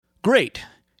Great.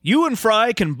 You and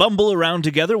Fry can bumble around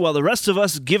together while the rest of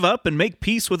us give up and make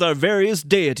peace with our various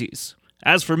deities.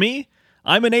 As for me,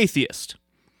 I'm an atheist.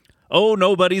 Oh,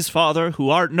 nobody's father, who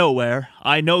art nowhere,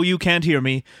 I know you can't hear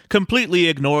me. Completely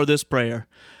ignore this prayer.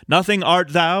 Nothing art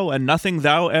thou, and nothing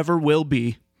thou ever will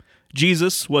be.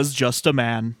 Jesus was just a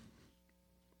man.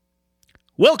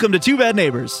 Welcome to Two Bad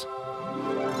Neighbors.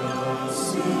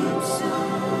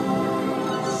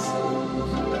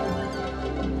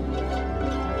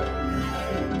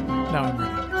 Now I'm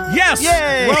ready. Yes!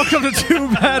 Yay! Welcome to Two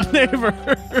Bad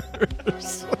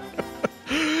Neighbors.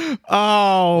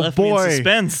 Oh, Left me in boy.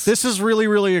 suspense. This is really,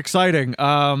 really exciting.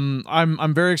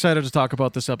 I'm very excited to talk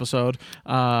about this episode.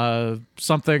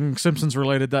 Something Simpsons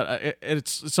related that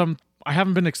I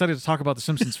haven't been excited to talk about The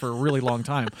Simpsons for a really long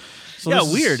time. So Yeah, this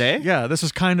is- weird, eh? Yeah, this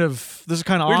is kind of Weird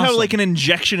awesome. how like an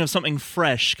injection of something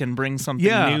fresh can bring something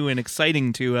Yeah. new and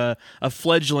exciting to a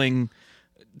fledgling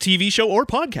TV show or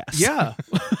podcast. Yeah.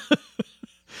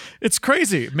 It's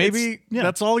crazy. Maybe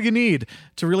that's all you need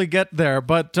to really get there.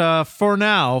 But for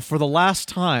now, for the last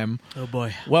time, Oh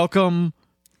boy. welcome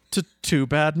to Two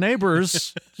Bad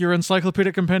Neighbors, your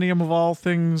encyclopedic compendium of all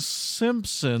things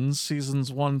Simpsons,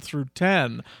 seasons 1 through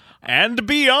 10. And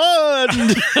beyond.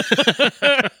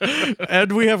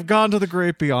 And we have gone to the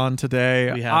great beyond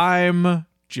today. We have. I'm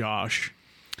Josh.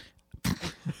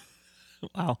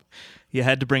 Wow. You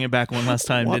had to bring it back one last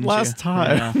time, One didn't last you?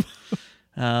 time.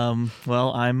 Yeah.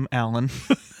 Well, I'm Alan.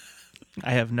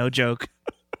 I have no joke.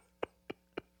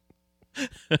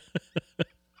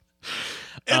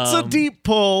 It's a deep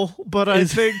pull, but I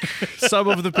think some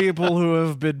of the people who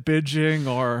have been binging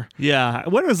are, Yeah.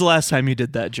 When was the last time you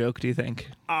did that joke, do you think?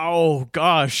 oh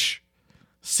gosh,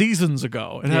 seasons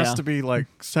ago. It Yeah. has to be like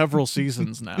several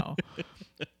seasons now.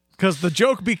 Because the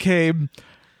joke became,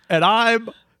 and I'm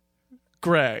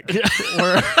Greg.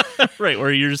 Where, Right,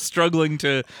 where you're struggling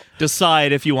to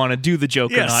decide if you want to do the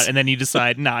joke or Yes. not, and then you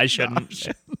decide, nah, I shouldn't.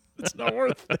 it's not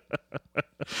worth it.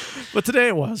 But today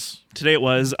it was. Today it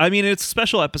was. I mean, it's a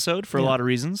special episode for a lot of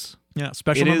reasons. Yeah,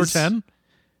 special It number is 10.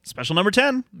 Special number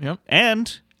 10. Yep.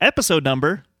 And episode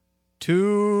number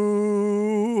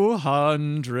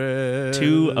 200.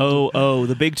 200.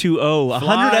 The big 20. 100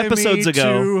 Fly episodes me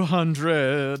ago.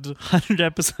 200. 100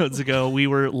 episodes ago, we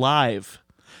were live.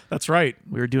 That's right.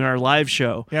 We were doing our live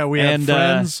show. Yeah, we had And,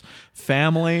 friends,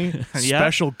 family, Yeah.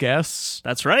 special guests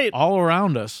That's right. all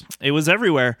around us. It was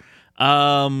everywhere.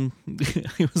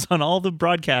 It was on all the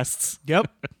broadcasts.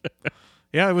 Yep.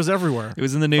 Yeah, it was everywhere. It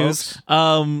was in the news.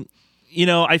 Folks.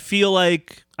 I feel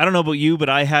like, I don't know about you, but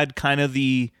I had kind of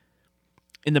in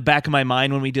the back of my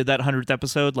mind when we did that 100th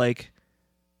episode, like,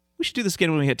 we should do this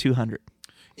again when we hit 200.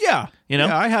 Yeah. You know?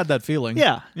 Yeah, I had that feeling.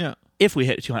 Yeah. Yeah. If we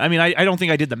hit 200. I mean, I don't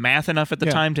think I did the math enough at the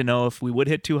Yeah. time to know if we would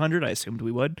hit 200. I assumed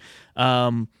we would.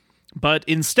 But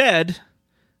instead,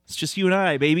 it's just you and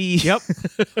I, baby. Yep.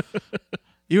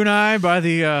 You and I by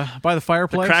the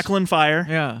fireplace. Crackling fire.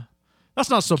 Yeah. That's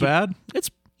not so bad. It's,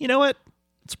 you know what?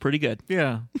 It's pretty good.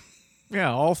 Yeah.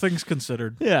 Yeah, all things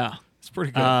considered. Yeah. It's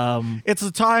pretty good. It's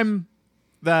a time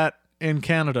that in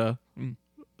Canada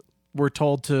we're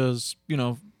told to,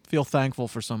 feel thankful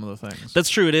for some of the things. That's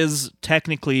true. It is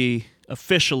technically,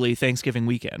 officially Thanksgiving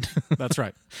weekend, That's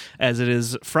right. as it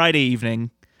is Friday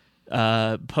evening,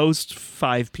 post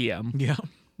 5 p.m. Yeah.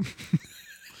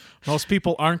 Most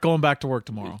people aren't going back to work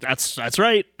tomorrow. That's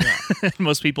right.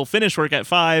 Most people finish work at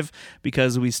 5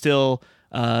 because we still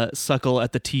suckle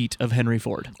at the teat of Henry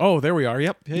Ford. Oh, there we are.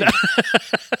 Yep. Hey.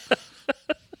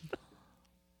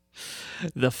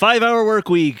 The 5-hour work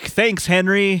week. Thanks,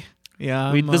 Henry.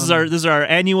 Yeah. This is our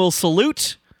annual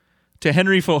salute to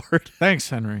Henry Ford. Thanks,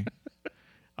 Henry.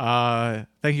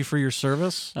 Thank you for your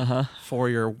service, for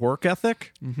your work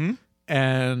ethic,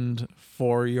 and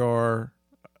for your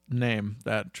name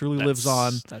that truly lives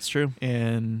on That's true.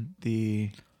 in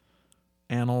the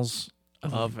annals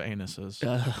of anuses.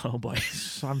 Oh boy.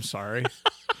 I'm sorry.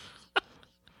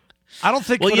 I don't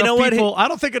think. Well, you know what? I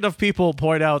don't think enough people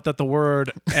point out that the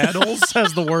word annals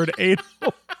has the word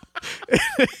anal.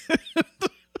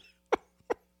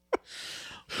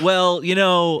 Well,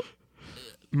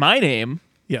 my name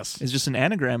Yes. is just an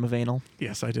anagram of anal.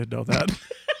 Yes, I did know that.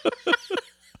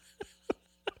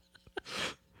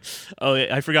 Oh,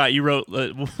 I forgot. You wrote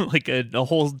like a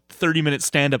whole 30-minute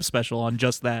stand-up special on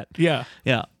just that. Yeah.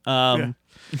 Yeah. And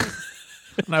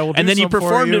I will. Do And then you some for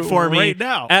performed you it for me right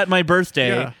now. at my birthday.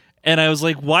 Yeah. And I was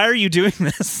like, why are you doing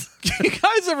this? You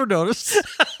guys ever noticed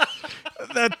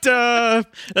that?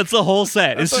 That's the whole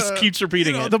set. It just keeps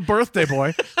repeating it. The birthday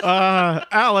boy,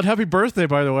 Alan. Happy birthday,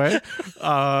 by the way.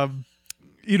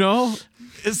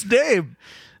 His name,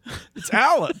 it's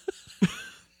Alan.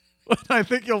 I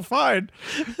think you'll find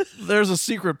there's a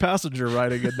secret passenger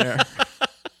riding in there.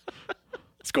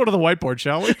 Let's go to the whiteboard,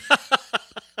 shall we?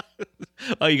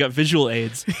 Oh, you got visual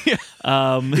aids. You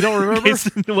don't remember?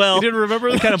 Well, you didn't remember?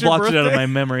 I kind of blocked it out of my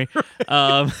memory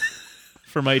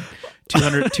for my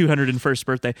 201st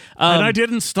birthday. And I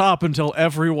didn't stop until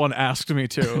everyone asked me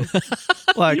to.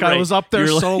 Like, right. I was up there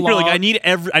You're so long. You're like, I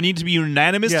need to be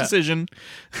unanimous Yeah. decision.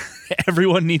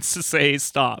 Everyone needs to say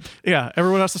stop. Yeah,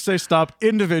 everyone has to say stop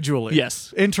individually.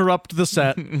 Yes. Interrupt the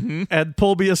set and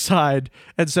pull me aside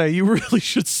and say, you really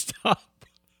should stop.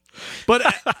 But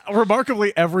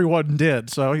remarkably, everyone did.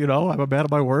 So, I'm a man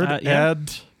of my word. Yeah.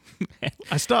 And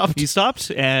I stopped. You stopped,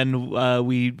 and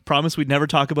we promised we'd never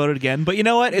talk about it again. But you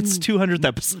know what? It's 200th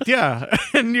episode. Yeah.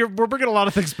 And we're bringing a lot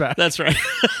of things back. That's right.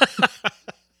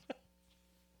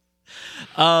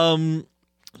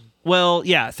 Well,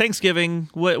 yeah, Thanksgiving.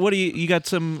 What do you got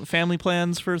some family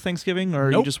plans for Thanksgiving, or are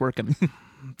you Nope. just working?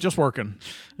 Just working.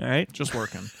 All right. Just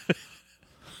working.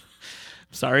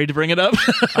 Sorry to bring it up.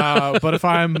 But if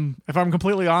I'm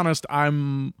completely honest,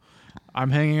 I'm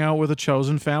hanging out with a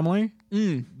chosen family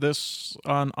this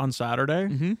on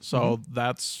Saturday. So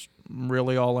that's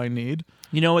really all I need.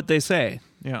 You know what they say?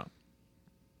 Yeah.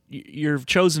 Your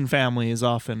chosen family is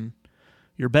often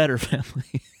your better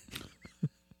family.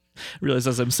 I realize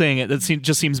as I'm saying it, that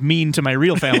just seems mean to my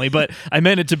real family, but I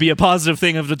meant it to be a positive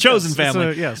thing of the chosen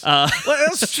family. Yes.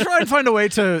 Let's try and find a way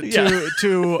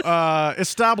to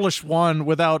establish one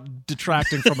without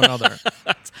detracting from another.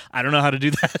 I don't know how to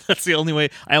do that. That's the only way.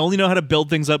 I only know how to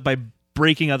build things up by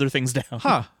breaking other things down.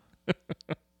 Huh.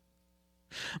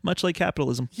 Much like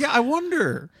capitalism. Yeah, I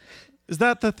wonder. Is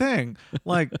that the thing?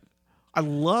 Like, I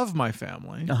love my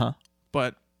family,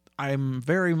 but I'm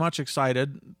very much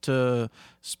excited to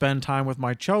spend time with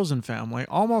my chosen family,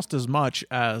 almost as much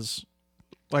as,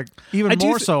 like, even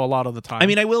more so a lot of the time. I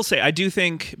mean, I will say, I do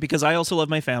think, because I also love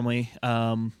my family,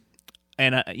 and,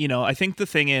 I think the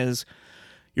thing is,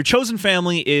 your chosen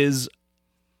family is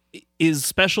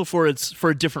special for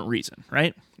a different reason,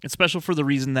 right? It's special for the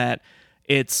reason that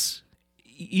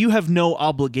you have no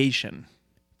obligation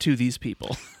to these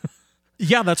people.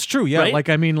 Yeah, that's true. Yeah, right? like,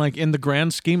 I mean, like, in the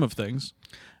grand scheme of things.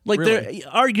 Like, really.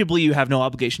 Arguably, you have no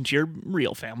obligation to your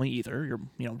real family either.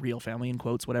 Your real family in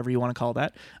quotes, whatever you want to call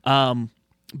that.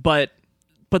 But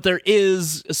there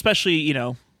is, especially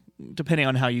depending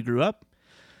on how you grew up.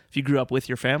 If you grew up with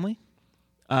your family,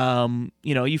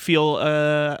 you feel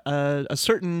a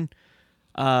certain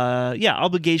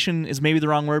obligation is maybe the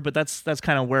wrong word, but that's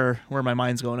kind of where my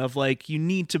mind's going. Of like, you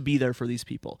need to be there for these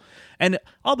people, and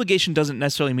obligation doesn't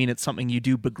necessarily mean it's something you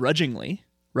do begrudgingly,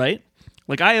 right?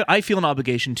 Like, I feel an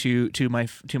obligation to my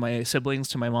siblings,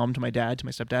 to my mom, to my dad, to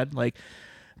my stepdad. Like,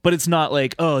 but it's not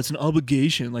like, oh, it's an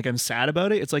obligation. Like, I'm sad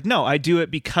about it. It's like, no, I do it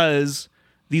because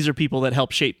these are people that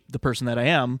help shape the person that I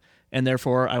am, and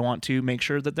therefore I want to make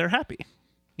sure that they're happy.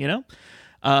 I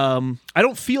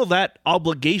don't feel that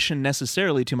obligation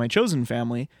necessarily to my chosen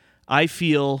family. I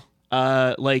feel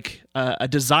like a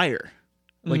desire,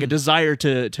 like a desire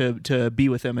to be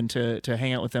with them and to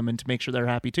hang out with them and to make sure they're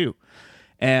happy too.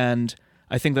 And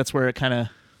I think that's where it kind of,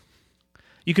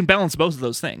 you can balance both of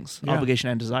those things, obligation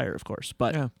and desire, of course.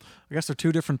 But yeah, I guess they're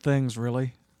two different things,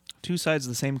 really. Two sides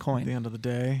of the same coin. At the end of the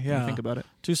day, When you think about it.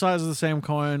 Two sides of the same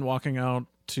coin, walking out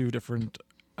two different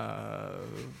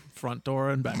front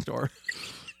door and back door.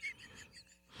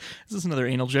 Is this another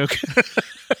anal joke?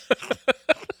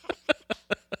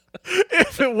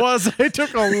 If it was, I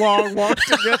took a long walk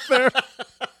to get there.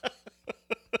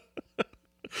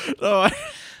 No,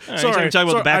 Sorry, you're talking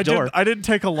about the back door. I didn't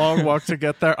take a long walk to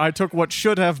get there. I took what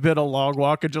should have been a long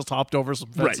walk and just hopped over some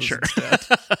fences Right, sure. instead.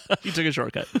 You took a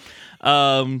shortcut.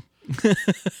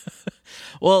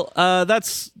 Well,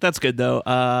 that's good though.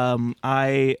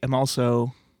 I am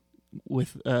also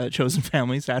with chosen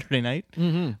family Saturday night.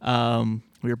 Mm-hmm.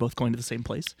 We were both going to the same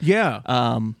place. Yeah.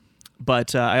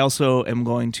 But I also am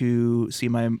going to see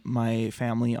my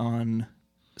family on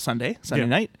Sunday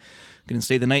night. Going to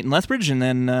stay the night in Lethbridge and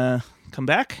then come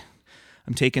back.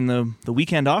 I'm taking the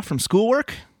weekend off from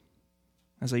schoolwork,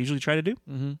 as I usually try to do.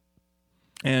 Mm-hmm.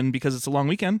 And because it's a long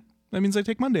weekend, that means I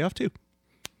take Monday off too.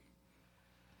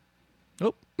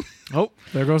 Oh,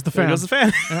 there goes the fan. There goes the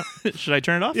fan. Yeah. Should I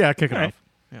turn it off? Yeah, kick it All off.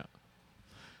 Yeah.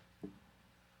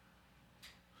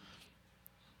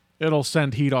 It'll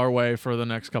send heat our way for the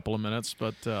next couple of minutes,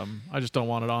 but I just don't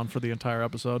want it on for the entire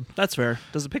episode. That's fair.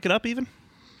 Does it pick it up even?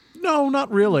 No,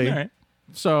 not really. All right.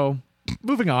 So,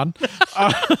 moving on.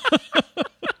 Let's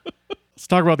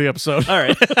talk about the episode. All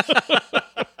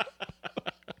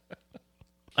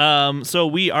right. So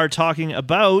we are talking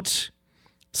about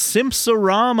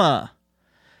Simpsorama.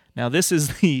 Now, this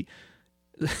is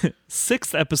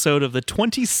 6th episode of the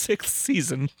 26th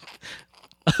season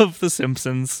of The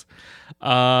Simpsons.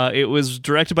 It was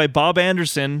directed by Bob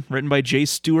Anderson, written by J.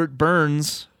 Stewart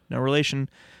Burns, no relation,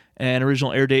 and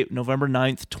original air date November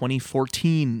 9th,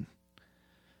 2014.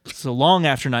 So long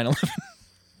after 9/11.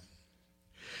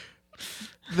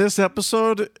 This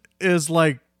episode is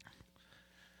like,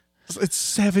 it's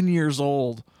 7 years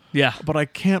old, Yeah. but I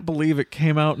can't believe it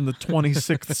came out in the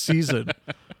 26th season.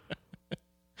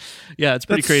 Yeah, it's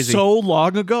pretty That's crazy. so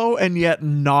long ago, and yet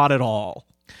not at all.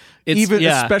 Even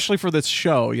yeah. especially for this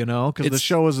show, you know, because the It's-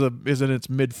 show is in its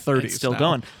mid-30s. It's still now.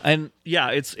 going. And yeah,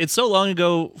 it's so long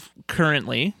ago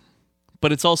currently,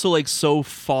 but it's also like so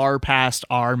far past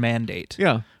our mandate.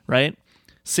 Yeah. Right?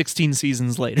 16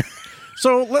 seasons later.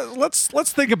 So let's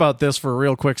think about this for a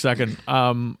real quick second.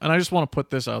 And I just want to put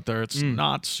this out there. It's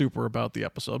not super about the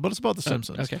episode, but it's about The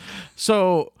Simpsons. okay.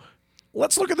 So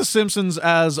let's look at The Simpsons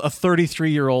as a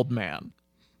 33-year-old man.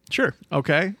 Sure.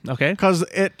 Okay. Okay. Because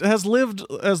it has lived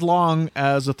as long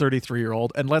as a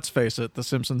 33-year-old, and let's face it, The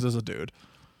Simpsons is a dude.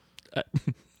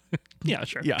 Yeah,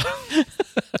 sure. Yeah.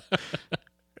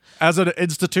 As an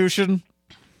institution,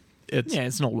 it's Yeah,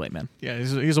 it's an old white man. yeah,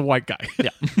 he's a white guy. Yeah.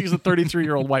 He's a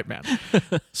 33-year-old white man.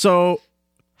 So,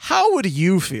 how would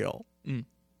you feel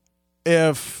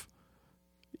if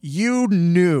you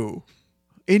knew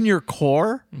in your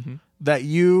core that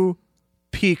you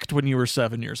peaked when you were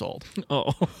 7 years old?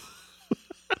 Oh.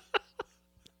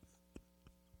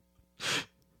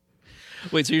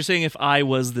 Wait, so you're saying if I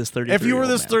was this 33 If you were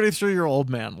this 33-year-old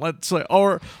man, let's say,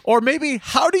 or maybe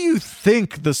how do you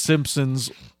think the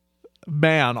Simpsons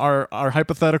man, our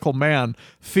hypothetical man,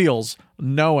 feels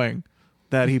knowing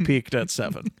that he peaked at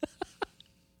 7?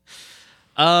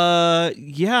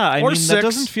 Yeah, I Or mean 6. that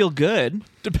doesn't feel good.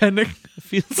 Depending. It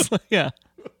feels like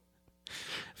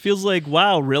feels like,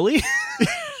 wow, really?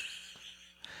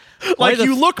 Like the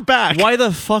you look back. Why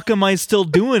the fuck am I still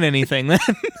doing anything then?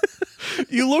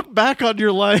 You look back on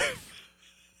your life,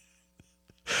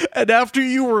 and after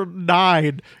you were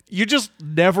 9, you just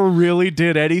never really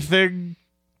did anything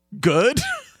good.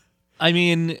 I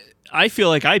mean, I feel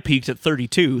like I peaked at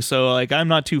 32, so like I'm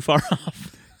not too far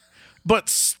off. But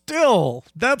still,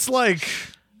 that's like,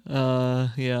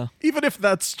 Yeah. even if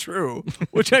that's true,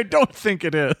 which I don't think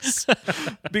it is,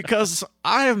 because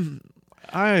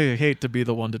I hate to be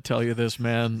the one to tell you this,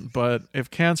 man, but if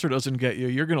cancer doesn't get you,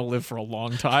 you're going to live for a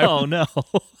long time. Oh no.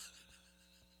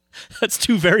 That's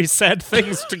two very sad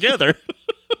things together.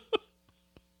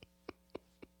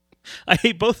 I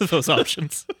hate both of those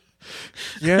options.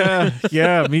 Yeah,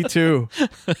 me too.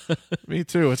 Me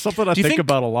too. It's something I you think think-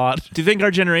 about a lot. Do you think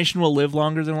our generation will live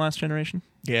longer than the last generation?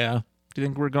 Yeah. Do you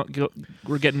think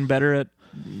we're getting better at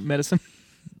medicine,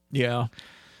 Yeah.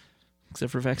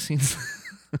 except for vaccines?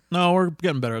 No, we're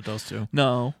getting better at those too.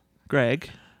 No, Greg.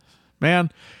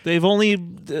 Man, They've only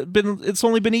been. It's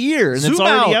only been a year, and it's Zoom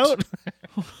already out.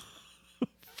 out.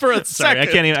 for a Sorry,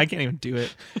 second. I can't even do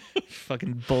it.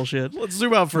 Fucking bullshit. Let's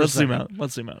zoom out for Let's a second. zoom out.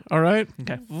 Let's zoom out. All right.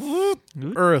 Okay.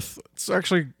 Earth, it's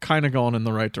actually kind of going in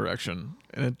the right direction.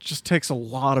 And it just takes a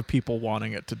lot of people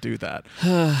wanting it to do that.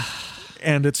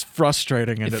 And it's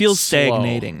frustrating. And It feels it's slow,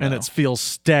 stagnating, And though. it feels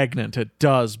stagnant. It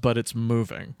does, but it's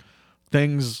moving.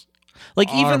 Things Like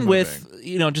are even with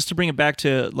just to bring it back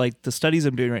to like the studies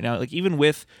I'm doing right now, like even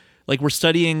with like we're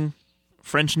studying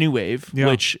French New Wave, Yeah.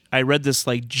 which I read this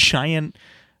like giant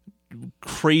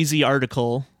crazy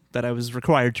article that I was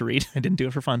required to read. I didn't do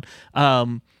it for fun.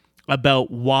 About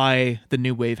why the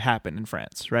New Wave happened in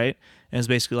France, right? And it's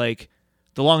basically like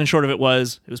the long and short of it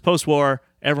was post-war.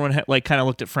 Everyone like kind of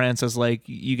looked at France as like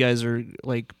you guys are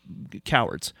like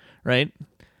cowards, right?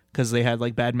 Because they had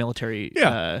like bad military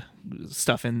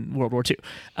stuff in World War II.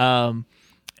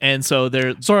 And so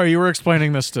they're Sorry, you were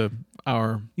explaining this to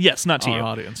our yes, not to you.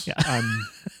 audience. Yeah. I'm,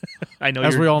 I know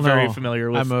as you're we all know, very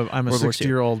familiar with I'm a World War II.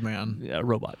 60-year-old man. Yeah,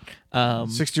 robot.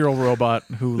 60-year-old robot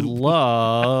who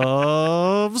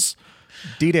loves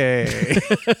D-Day.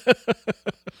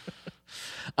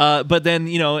 But then,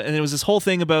 and it was this whole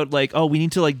thing about like, oh, we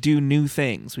need to like do new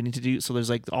things. We need to do so. There's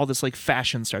like all this like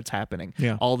fashion starts happening.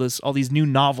 Yeah. All these new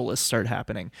novelists start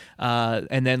happening.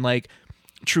 And then like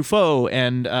Truffaut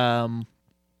and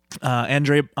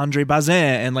Andre Bazin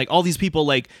and like all these people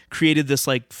like created this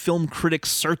like film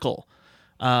critics circle.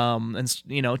 And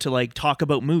to like talk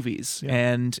about movies.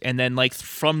 And then like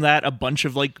from that a bunch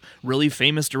of like really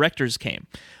famous directors came.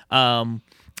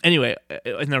 Anyway,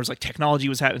 and there was like technology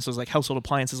was happening, so it was like household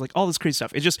appliances, like all this crazy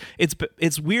stuff.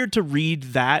 It's weird to read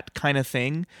that kind of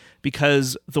thing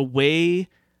because the way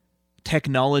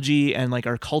technology and like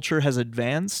our culture has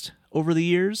advanced over the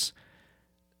years,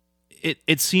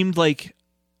 it seemed like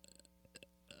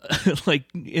like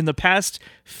in the past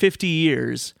 50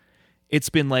 years, it's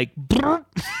been like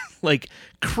like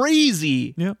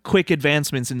crazy quick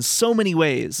advancements in so many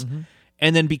ways.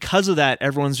 And then because of that,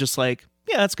 everyone's just like,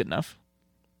 yeah, that's good enough.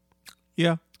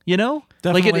 Yeah. You know?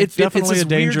 Definitely, like it's this a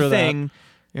danger weird of that. thing.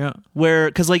 Yeah. Where,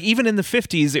 because like even in the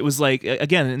 50s, it was like,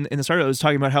 again, in the start, I was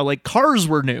talking about how like cars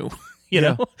were new. You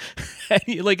know,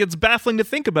 like it's baffling to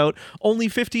think about. Only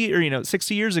 50 or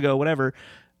 60 years ago, whatever,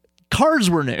 cars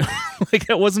were new. Like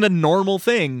that wasn't a normal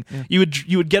thing. You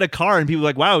would get a car and people were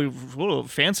like, wow, whoa,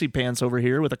 fancy pants over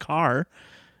here with a car.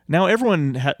 Now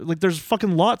everyone like there's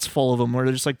fucking lots full of them where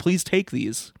they're just like, please take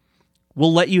these.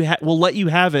 We'll let you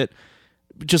have it.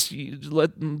 Just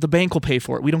let the bank will pay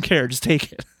for it. We don't care. Just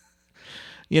take it.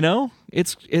 You know,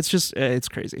 it's just it's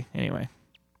crazy. Anyway,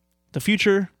 the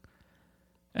future,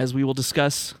 as we will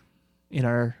discuss in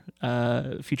our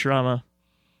Futurama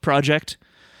project,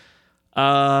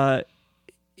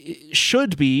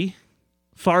 should be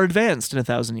far advanced in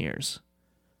 1,000 years.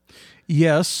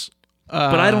 Yes.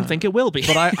 But I don't think it will be.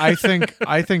 But I think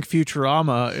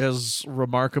Futurama is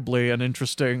remarkably an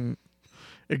interesting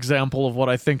example of what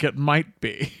I think it might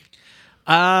be.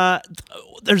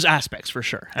 There's aspects for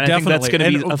sure. And Definitely. I think that's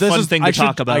going to be a fun thing to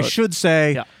talk about. I should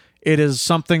say it is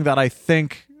something that I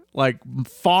think like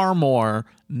far more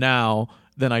now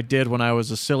than I did when I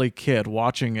was a silly kid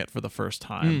watching it for the first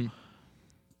time.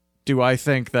 Do I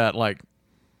think that like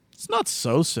it's not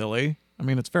so silly? I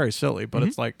mean, it's very silly, but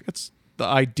it's like it's the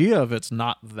idea of it's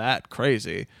not that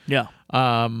crazy. Yeah.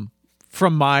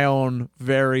 From my own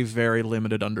very, very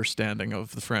limited understanding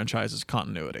of the franchise's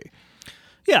continuity.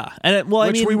 Yeah, and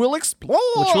we will explore.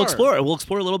 We'll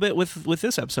explore a little bit with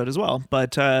this episode as well.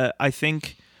 But I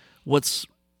think what's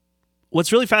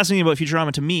really fascinating about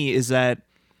Futurama to me is that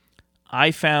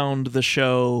I found the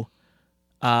show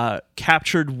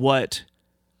captured what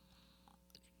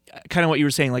kind of what you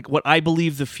were saying, like what I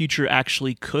believe the future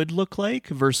actually could look like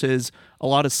versus a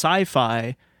lot of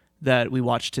sci-fi that we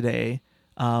watch today,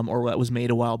 or what was made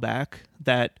a while back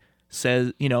that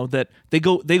says, that they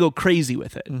go crazy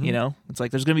with it. It's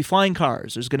like there's going to be flying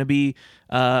cars, there's going to be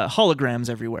holograms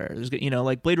everywhere. There's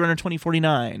like Blade Runner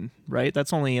 2049, right?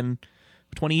 That's only in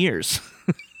 20 years,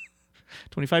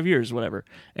 25 years, whatever.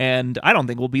 And I don't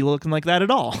think we'll be looking like that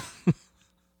at all.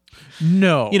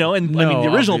 No, I mean,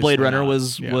 the original Blade Runner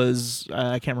was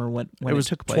I can't remember when it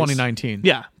took place. 2019.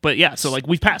 Yeah, but so like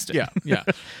we've passed it. Yeah.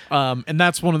 And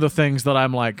that's one of the things that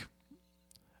I'm like.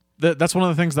 That's one of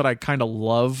the things that I kind of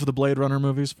love the Blade Runner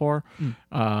movies for.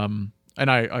 And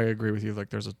I agree with you.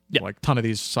 Like, there's a like ton of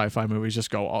these sci-fi movies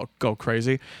just go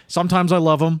crazy. Sometimes I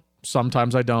love them.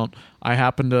 Sometimes I don't. I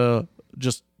happen to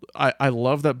just I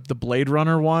love that the Blade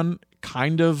Runner one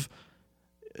kind of.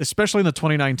 Especially in the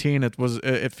 2019,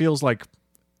 it feels like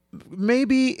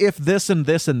maybe if this and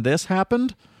this and this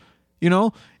happened,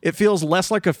 it feels less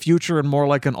like a future and more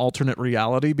like an alternate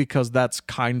reality because that's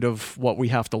kind of what we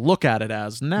have to look at it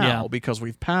as now because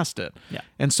we've passed it. Yeah.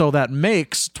 And so that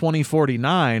makes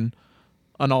 2049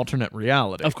 an alternate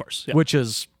reality. Of course. Yeah. Which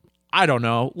is, I don't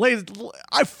know.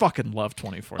 I fucking love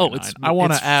 2049. Oh, I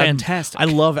want it's to add. fantastic. I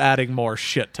love adding more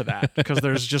shit to that because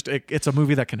there's just it's a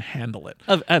movie that can handle it.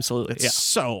 Absolutely, It's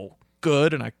so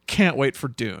good, and I can't wait for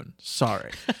Dune.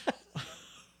 Sorry.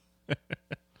 You're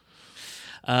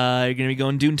gonna be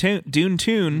going Dune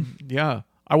Tune. Yeah,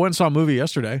 I went and saw a movie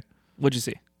yesterday. What'd you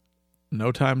see?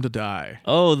 No Time to Die.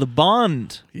 Oh, the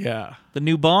Bond. Yeah, The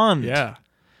new Bond. yeah.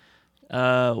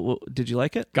 Did you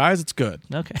like it? Guys, it's good.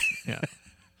 Okay. Yeah.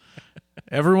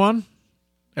 Everyone,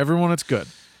 it's good.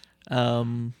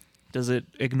 Does it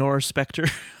ignore Spectre?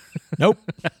 Nope.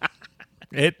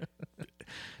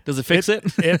 Does it fix it?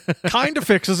 It kind of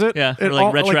fixes it. Yeah. It Or like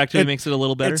all- retroactively it- makes it a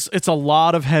little better. It's a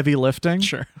lot of heavy lifting.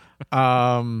 Sure.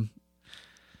 Because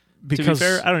To be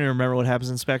fair, I don't even remember what happens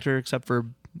in Spectre except for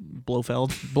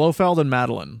Blofeld. Blofeld and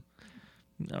Madeline.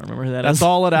 I don't remember who that That's is.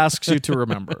 all it asks you to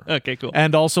remember. Okay, cool.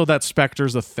 And also that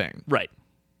Spectre's a thing. Right.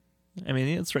 I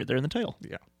mean, it's right there in the title.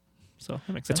 Yeah. So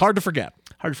that makes sense. It's hard to forget.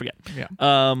 Hard to forget.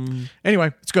 Yeah.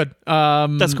 Anyway, it's good.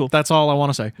 That's cool. That's all I want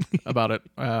to say about it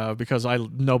because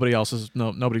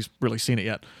nobody's really seen it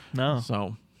yet. No.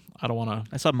 So I don't want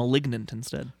to. I saw Malignant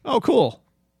instead. Oh, cool.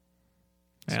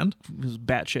 And? It was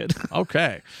batshit.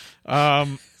 Okay.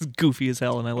 It's goofy as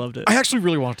hell, and I loved it. I actually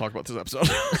really want to talk about this episode.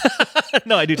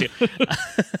 No, I do too.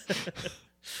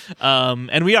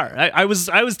 And we are. I was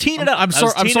teeing it up. I'm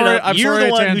sorry. You're the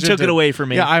one who took it away from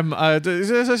me. Yeah, I'm.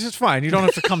 It's fine. You don't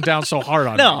have to come down so hard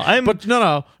on No, me. But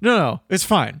no. It's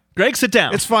fine. Greg, sit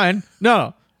down. It's fine.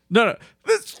 No. Look at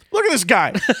this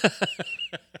guy.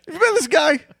 You met this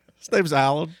guy? His name's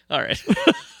Alan. All right.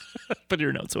 Put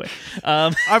your notes away.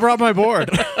 I brought my board.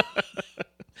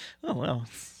 Oh well,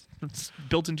 it's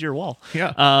built into your wall.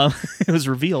 Yeah. It was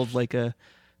revealed like a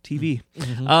TV.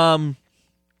 Mm-hmm.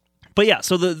 But yeah,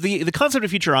 so the concept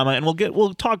of Futurama, and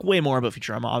we'll talk way more about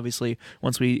Futurama, obviously,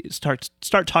 once we start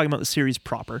talking about the series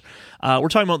proper. We're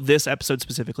talking about this episode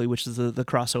specifically, which is the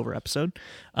crossover episode.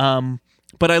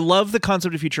 But I love the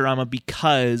concept of Futurama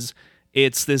because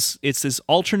it's this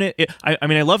alternate. I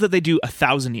mean, I love that they do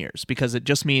 1,000 years, because it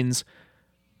just means,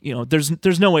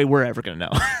 there's no way we're ever gonna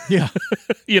know.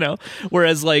 Yeah.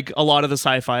 Whereas like a lot of the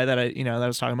sci-fi that I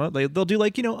was talking about, they'll do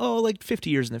like 50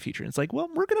 years in the future. And it's like, well,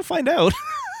 we're gonna find out.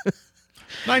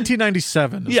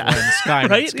 1997 is Yeah. when Skynet's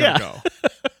Right? gonna Yeah. go.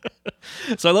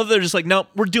 So I love that they're just like, no,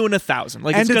 we're doing 1,000.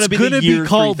 Like, And it's gonna be the year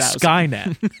called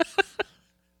 3000. Skynet.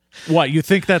 What, you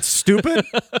think that's stupid?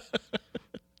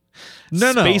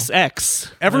 No.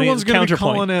 SpaceX. Everyone's going to be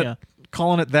counterpoint.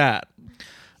 calling it that.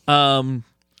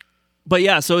 But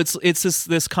yeah, so it's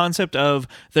this concept of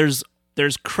there's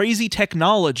crazy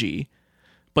technology,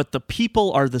 but the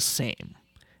people are the same.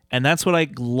 And that's what I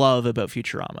love about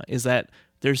Futurama, is that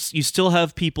you still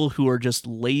have people who are just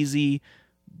lazy,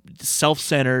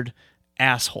 self-centered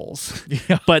assholes.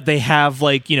 Yeah. But they have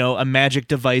like, a magic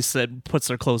device that puts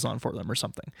their clothes on for them or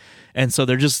something. And so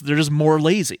they're just more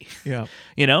lazy. Yeah.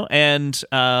 And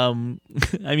I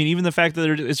mean, even the fact that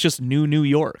it's just New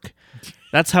York.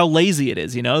 That's how lazy it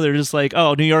is, They're just like,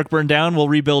 oh, New York burned down, we'll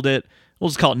rebuild it. We'll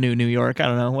just call it New York. I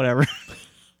don't know, whatever.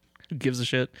 Who gives a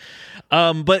shit?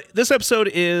 But this episode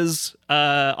is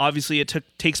obviously it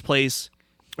takes place,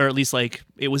 or at least like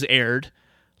it was aired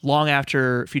long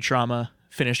after Futurama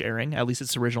finished airing, at least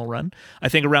its original run. I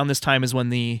think around this time is when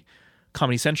the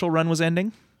Comedy Central run was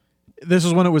ending. This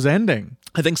is when it was ending.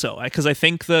 I think so, because I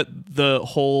think that the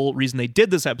whole reason they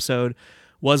did this episode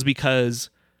was because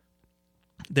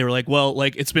they were like, well,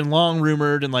 like it's been long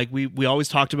rumored, and like we always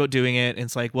talked about doing it, and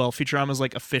it's like, well, Futurama's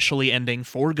like officially ending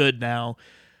for good now.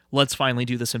 Let's finally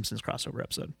do the Simpsons crossover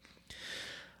episode.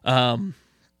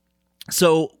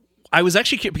 So I was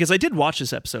actually, because I did watch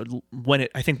this episode when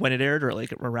it aired, or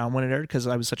like around when it aired, because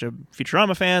I was such a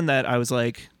Futurama fan that I was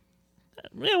like,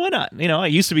 yeah, why not? I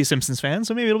used to be a Simpsons fan,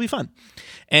 so maybe it'll be fun.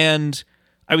 And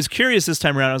I was curious this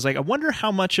time around. I was like, I wonder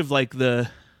how much of like the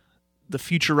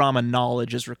Futurama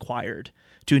knowledge is required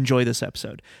to enjoy this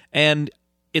episode. And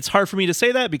it's hard for me to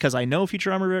say that because I know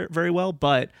Futurama very well,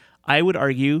 but I would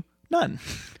argue none.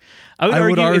 I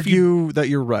would argue that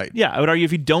you're right. Yeah, I would argue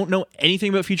if you don't know anything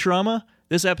about Futurama,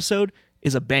 this episode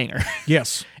is a banger.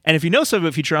 Yes. And if you know something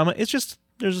about Futurama, there's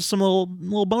just some little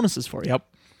bonuses for you. Yep.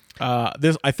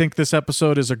 I think this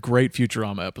episode is a great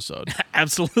Futurama episode.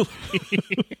 Absolutely.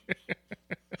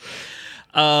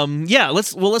 Yeah,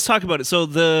 let's talk about it. So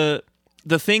the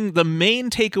main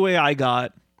takeaway I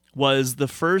got was the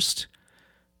first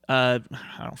 7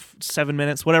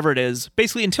 minutes, whatever it is,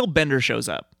 basically until Bender shows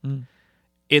up.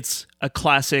 It's a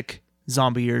classic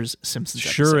Zombie Years Simpsons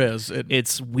episode. Sure is.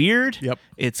 It's weird. Yep.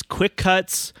 It's quick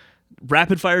cuts,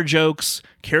 rapid fire jokes,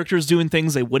 characters doing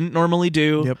things they wouldn't normally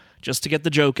do. Yep. Just to get the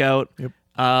joke out. Yep.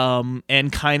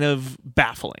 And kind of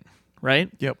baffling, right?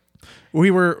 Yep.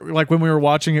 We were like, when we were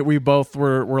watching it, we both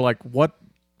were like, what?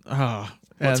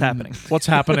 What's happening? What's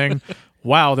happening?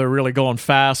 Wow, they're really going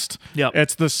fast. Yep.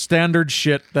 It's the standard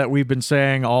shit that we've been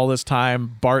saying all this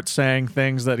time. Bart saying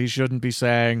things that he shouldn't be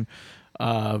saying.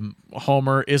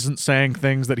 Homer isn't saying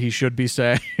things that he should be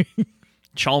saying.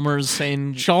 Chalmers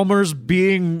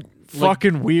being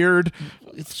fucking weird.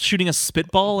 shooting a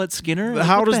spitball at Skinner. Like,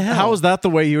 how what the hell? how is that the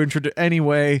way you introduce?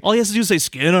 Anyway, All he has to do is say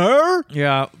Skinner.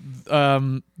 yeah.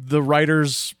 The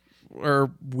writers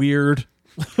are weird.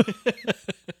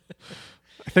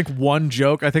 I think one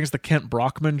joke, I think it's the Kent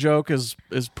Brockman joke, is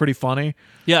pretty funny,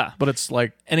 Yeah, but it's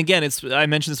like, and again, I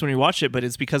mentioned this when we watched it, but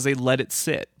it's because they let it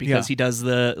sit because Yeah. he does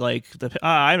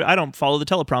I don't follow the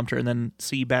teleprompter and then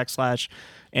C /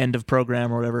 end of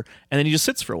program or whatever, and then he just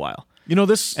sits for a while.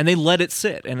 this, And they let it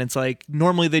sit, and it's like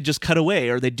normally they just cut away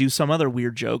or they do some other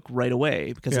weird joke right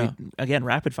away because Yeah. again,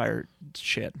 rapid fire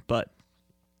shit. But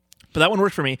that one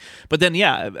worked for me. But then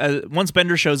once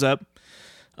Bender shows up,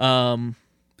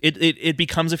 it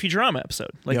becomes a Futurama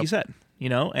episode, like Yep. you said,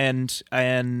 and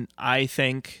I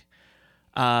think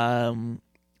it's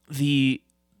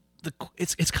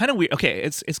kind of weird. Okay,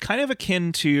 it's kind of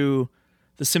akin to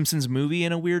the Simpsons movie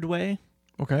in a weird way.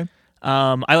 okay.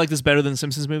 I like this better than the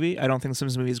Simpsons movie. I don't think the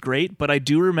Simpsons movie is great, but I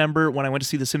do remember when I went to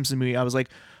see the Simpsons movie, I was like,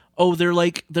 oh,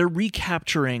 they're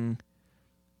recapturing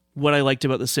what I liked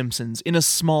about the Simpsons in a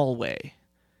small way.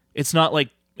 It's not like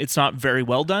it's not very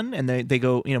well done, and they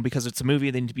go, because it's a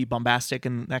movie, they need to be bombastic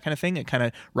and that kind of thing. It kind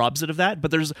of robs it of that. But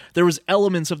there was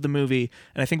elements of the movie,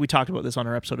 and I think we talked about this on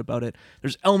our episode about it.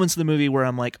 There's elements of the movie where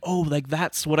I'm like, oh, like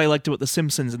that's what I liked about The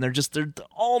Simpsons, and they're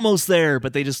almost there,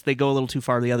 but they go a little too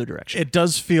far the other direction. It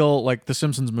does feel like the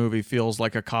Simpsons movie feels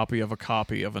like a copy of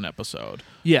an episode.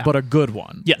 Yeah. But a good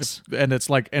one. Yes.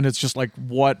 It's just like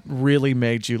what really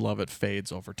made you love it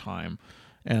fades over time.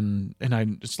 And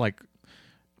it's like,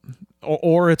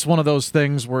 or it's one of those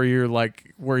things where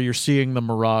you're seeing the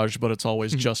mirage, but it's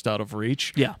always just out of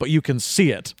reach. Yeah. But you can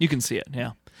see it. You can see it,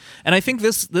 yeah. And I think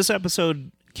this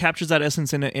episode captures that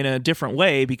essence in a different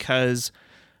way because,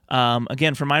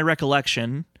 again, from my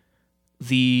recollection,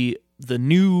 the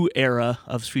new era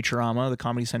of Futurama, the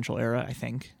Comedy Central era, I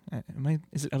think.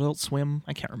 Is it Adult Swim?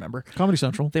 I can't remember. Comedy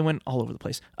Central. They went all over the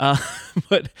place.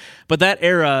 But that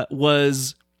era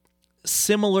was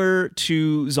similar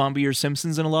to Zombie or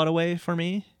Simpsons in a lot of way for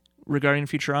me regarding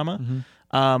Futurama.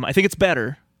 Mm-hmm. I think it's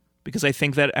better because I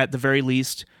think that at the very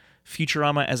least,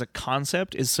 Futurama as a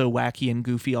concept is so wacky and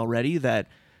goofy already that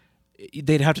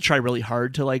they'd have to try really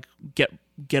hard to like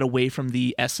get away from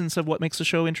the essence of what makes the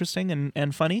show interesting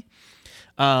and funny.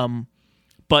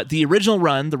 But the original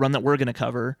run, the run that we're going to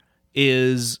cover,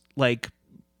 is like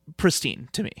pristine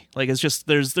to me. Like it's just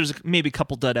there's maybe a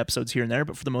couple dud episodes here and there,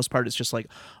 but for the most part it's just like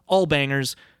all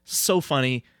bangers, so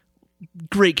funny,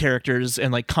 great characters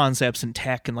and like concepts and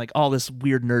tech and like all this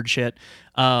weird nerd shit.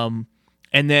 And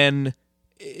then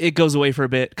it goes away for a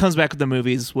bit, comes back with the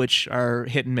movies, which are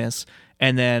hit and miss,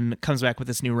 and then comes back with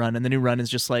this new run. And the new run is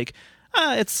just like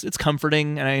it's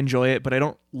comforting and I enjoy it, but I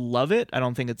don't love it. I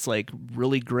don't think it's like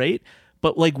really great.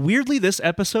 But like weirdly, this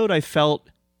episode I felt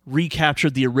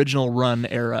recaptured the original run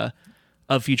era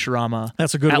of Futurama.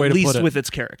 That's a good way to put it. At least with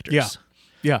its characters.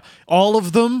 Yeah. All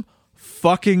of them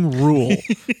fucking rule.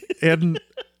 in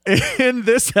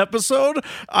this episode,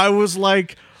 I was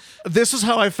like, this is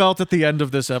how I felt at the end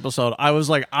of this episode. I was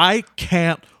like, I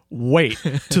can't wait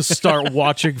to start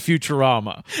watching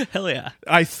Futurama. Hell yeah.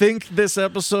 I think this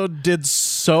episode did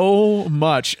so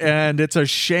much, and it's a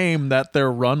shame that their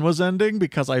run was ending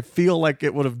because I feel like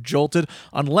it would have jolted,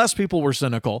 unless people were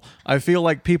cynical. I feel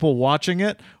like people watching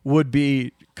it would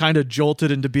be kind of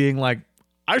jolted into being like,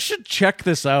 I should check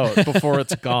this out before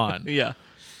it's gone. Yeah.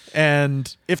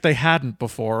 And if they hadn't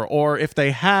before, or if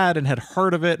they had and had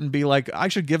heard of it and be like, I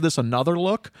should give this another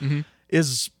look,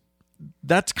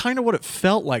 that's kind of what it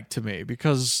felt like to me,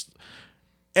 because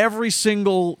every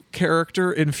single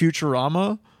character in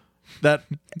Futurama that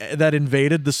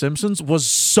invaded The Simpsons was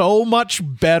so much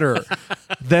better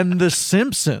than The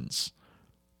Simpsons.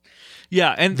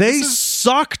 Yeah, and they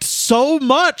sucked so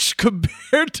much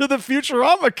compared to the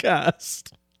Futurama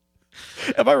cast.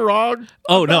 Am I wrong?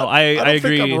 Oh, no, I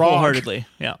agree wholeheartedly.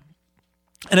 Yeah.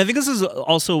 And I think this is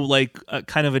also like a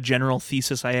kind of a general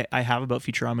thesis I have about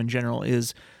Futurama in general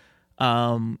is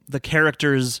the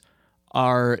characters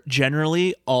are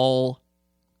generally all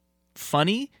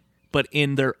funny, but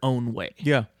in their own way.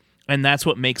 Yeah. And that's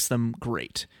what makes them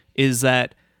great, is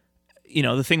that,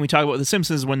 the thing we talk about with The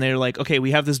Simpsons when they're like, okay,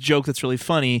 we have this joke that's really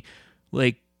funny,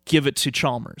 like, give it to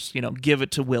Chalmers, give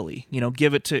it to Willie,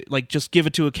 give it to, like, just give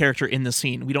it to a character in the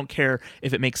scene. We don't care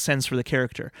if it makes sense for the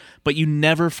character. But you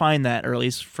never find that, or at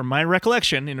least from my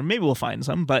recollection, maybe we'll find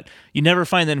some, but you never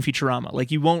find that in Futurama.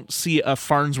 Like, you won't see a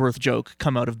Farnsworth joke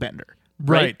come out of Bender.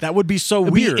 Right? That would be so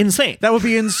It'd weird. Be insane. That would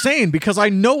be insane because I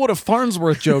know what a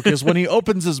Farnsworth joke is when he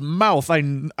opens his mouth. I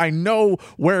know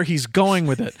where he's going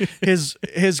with it.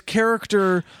 His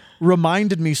character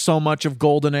reminded me so much of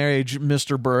Golden Age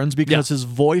Mr. Burns because his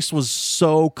voice was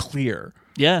so clear.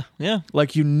 Yeah.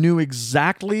 Like you knew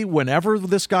exactly whenever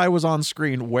this guy was on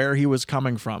screen where he was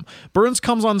coming from. Burns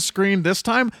comes on screen this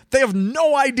time, they have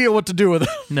no idea what to do with him.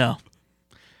 No.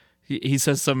 He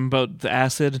says something about the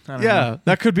acid. I don't know.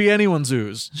 That could be anyone's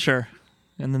ooze. Sure.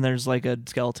 And then there's like a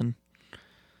skeleton.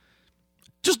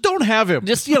 Just don't have him.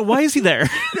 Why is he there?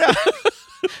 Yeah.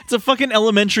 It's a fucking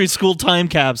elementary school time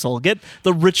capsule. Get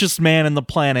the richest man in the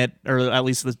planet, or at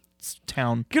least the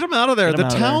town. Get him out of there. The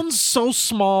town's so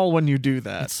small when you do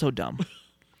that. It's so dumb.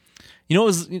 It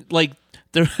was like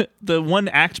the one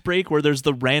act break where there's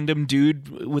the random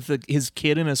dude with his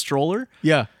kid in a stroller.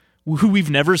 Yeah. Who we've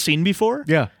never seen before.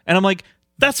 Yeah. And I'm like,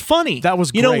 that's funny. That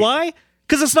was great. You know why?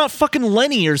 Because it's not fucking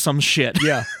Lenny or some shit.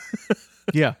 Yeah.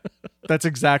 Yeah. That's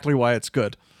exactly why it's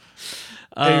good.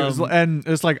 And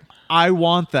it's like, I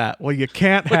want that. Well, you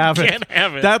can't have it. Can't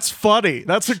have it. That's funny.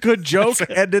 That's a good joke.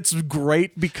 And it's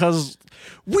great because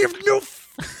we have no...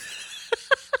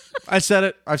 I said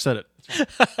it. I've said it.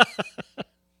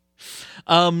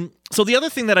 So the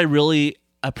other thing that I really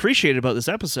appreciated about this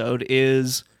episode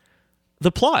is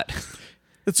The plot.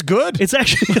 It's good. It's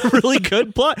actually a really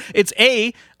good plot. It's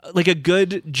like a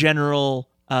good general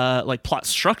like plot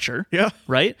structure. Yeah.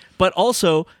 Right? But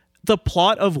also the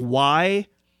plot of why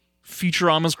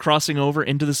Futurama's crossing over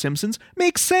into The Simpsons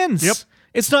makes sense. Yep.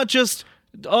 It's not just,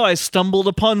 oh, I stumbled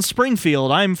upon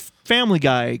Springfield. I'm Family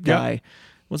Guy guy. Yep.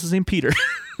 What's his name? Peter.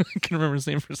 I can remember his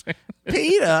name for a second.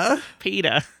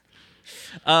 Peter.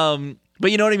 But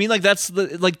you know what I mean? Like that's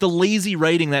the lazy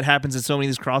writing that happens in so many of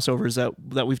these crossovers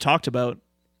that we've talked about.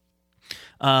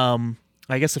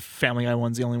 I guess the Family Guy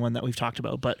one's the only one that we've talked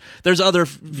about, but there's other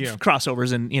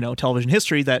crossovers in television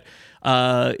history that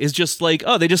is just like,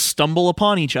 oh, they just stumble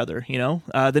upon each other.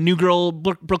 The New Girl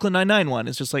Brooklyn Nine-Nine one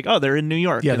is just like, oh, they're in New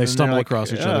York. Yeah, and they then stumble they're like,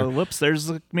 across each oh, other. Whoops, there's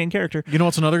the main character. You know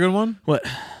what's another good one? What?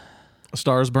 A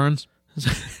Star is Burns.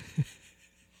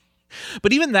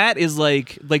 But even that is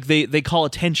like they call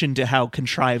attention to how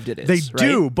contrived it is. They right?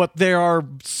 do, but they are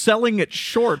selling it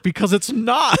short because it's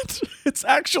not. It's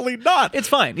actually not. It's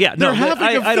fine. Yeah, no, They're having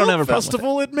a I don't have film a problem with it.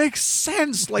 festival. It makes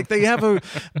sense. Like they have a,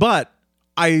 but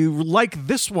I like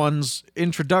this one's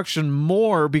introduction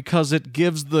more because it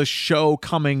gives the show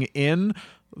coming in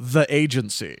the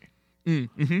agency.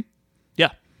 Yeah.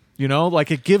 Like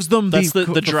it gives them That's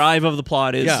the drive of the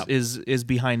plot Yeah. is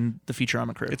behind the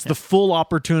Futurama crew. It's the full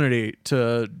opportunity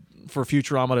for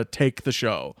Futurama to take the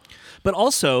show. But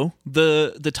also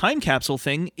the time capsule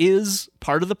thing is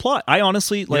part of the plot. I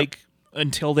honestly like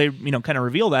until they kind of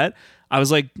reveal that, I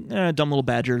was like, dumb little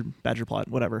badger plot,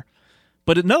 whatever.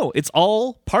 But no, it's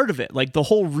all part of it. Like the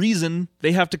whole reason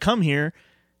they have to come here,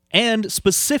 and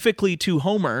specifically to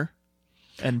Homer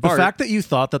and Bart. The fact that you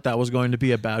thought that was going to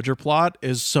be a badger plot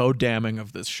is so damning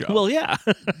of this show. Well, yeah.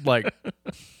 Like,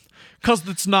 because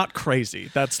it's not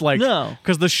crazy. That's like, No.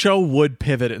 because the show would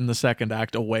pivot in the second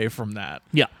act away from that.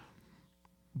 Yeah.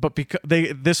 But because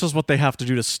this is what they have to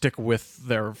do to stick with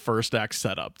their first act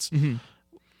setups. Mm-hmm.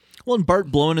 Well, and Bart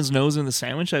blowing his nose in the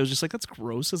sandwich, I was just like, that's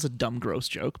gross. That's a dumb, gross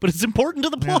joke. But it's important to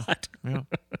the plot. Yeah.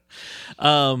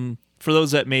 For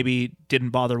those that maybe didn't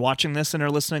bother watching this and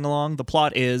are listening along, the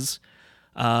plot is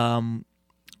the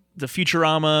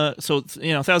Futurama. So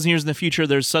 1,000 years in the future,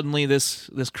 there's suddenly this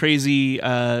crazy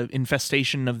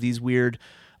infestation of these weird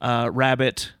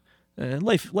rabbit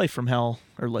life from hell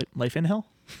or life in hell.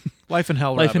 Life in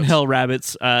Hell Life in rabbits. Hell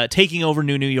rabbits taking over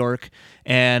New York,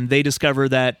 and they discover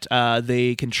that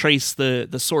they can trace the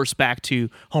source back to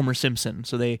Homer Simpson.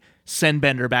 So they send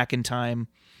Bender back in time.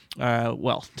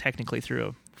 Well, technically through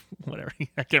a whatever.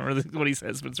 I can't remember what he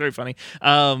says, but it's very funny.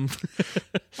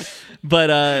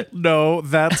 But No,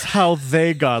 that's how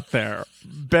they got there.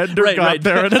 Bender got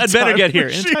there in a I'd better time get here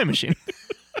machine. in a time machine.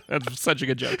 That's such a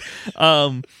good joke.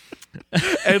 And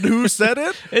who said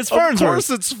it? It's Of Farnsworth. course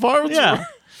it's Farnsworth. Yeah.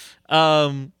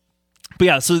 But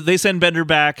yeah, so they send Bender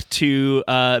back to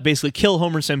basically kill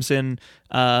Homer Simpson.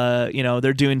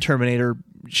 They're doing Terminator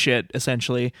shit,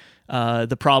 essentially.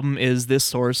 The problem is this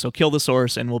source, so kill the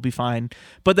source and we'll be fine.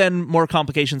 But then more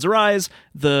complications arise.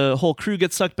 The whole crew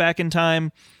gets sucked back in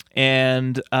time,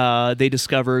 and they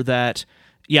discover that,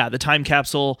 the time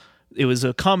capsule, it was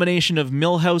a combination of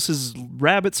Milhouse's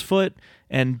rabbit's foot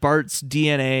and Bart's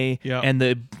DNA and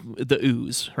the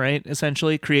ooze, right?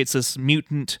 Essentially creates this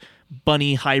mutant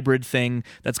bunny hybrid thing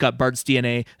that's got Bart's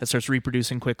DNA that starts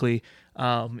reproducing quickly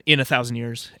in 1,000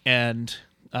 years. And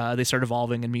they start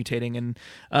evolving and mutating. And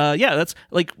that's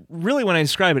like really when I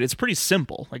describe it, it's pretty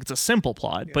simple. Like it's a simple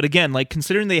plot. But again, like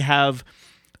considering they have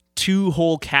 2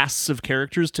 whole casts of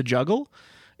characters to juggle,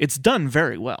 it's done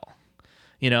very well,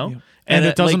 And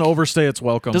it doesn't overstay its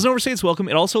welcome. Doesn't overstay its welcome.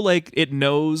 It also it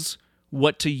knows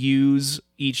what to use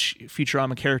each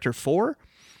Futurama character for.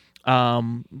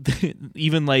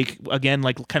 Even kind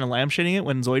of lampshading it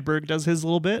when Zoidberg does his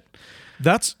little bit.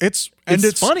 It's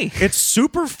funny. It's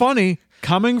super funny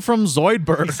coming from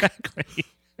Zoidberg. Exactly.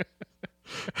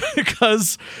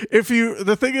 Because if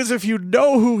you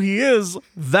know who he is,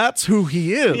 that's who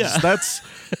he is. Yeah. That's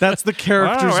the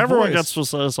character's everyone voice. gets to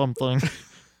say something.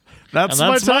 That's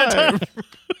And that's my my time.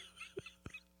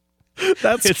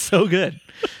 That's It's so good.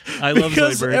 I love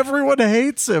because Zoidberg. everyone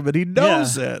hates him and he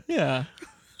knows it. Yeah.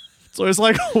 So he's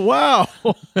like, wow.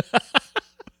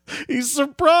 He's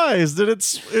surprised and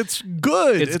it's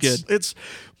good. It's good. It's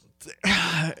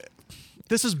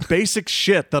this is basic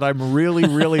shit that I'm really,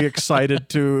 really excited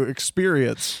to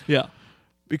experience Yeah.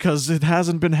 because it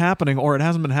hasn't been happening, or it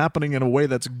hasn't been happening in a way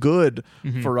that's good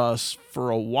for us for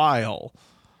a while.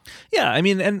 Yeah, I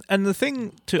mean, and the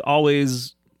thing to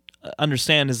always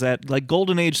understand is that like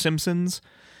Golden Age Simpsons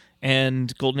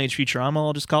and Golden Age Futurama,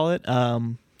 I'll just call it,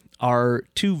 are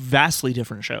 2 vastly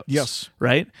different shows. Yes.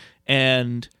 Right?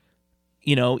 And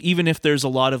even if there's a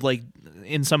lot of like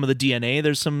in some of the DNA,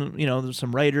 there's some, there's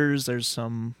some writers, there's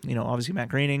some, obviously Matt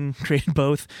Groening created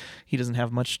both. He doesn't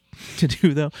have much to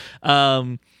do though.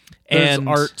 There's And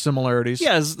art similarities.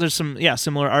 yeah, there's some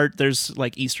similar art. There's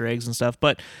like Easter eggs and stuff,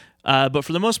 but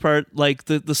for the most part, like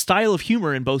the style of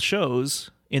humor in both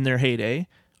shows in their heyday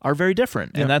are very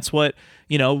different, and that's what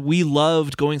we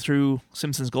loved going through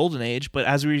Simpsons Golden Age. But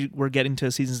as we were getting to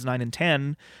seasons 9 and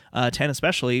 10, 10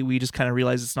 especially, we just kind of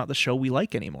realized it's not the show we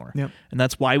like anymore, Yep. and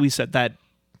that's why we set that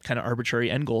kind of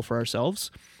arbitrary end goal for ourselves.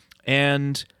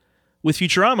 And with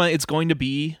Futurama, it's going to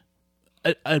be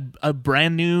a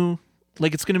brand new.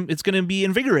 Like it's gonna be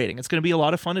invigorating. It's gonna be a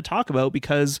lot of fun to talk about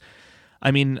because, I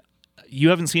mean, you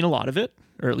haven't seen a lot of it,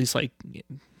 or at least like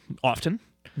often.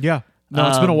 Yeah. No,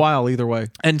 it's been a while either way.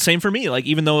 And same for me. Like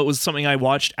even though it was something I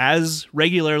watched as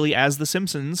regularly as The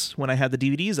Simpsons when I had the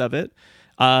DVDs of it,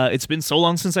 it's been so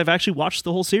long since I've actually watched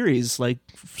the whole series, like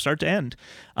start to end.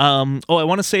 I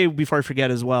want to say before I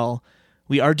forget as well,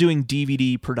 we are doing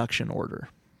DVD production order.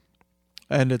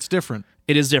 And it's different.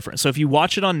 It is different. So if you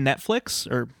watch it on Netflix,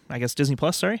 or I guess Disney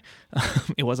Plus, sorry,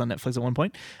 it was on Netflix at one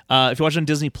point. If you watch it on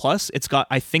Disney Plus,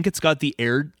 I think it's got the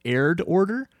aired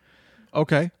order.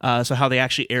 Okay. So how they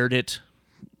actually aired it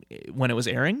when it was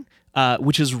airing,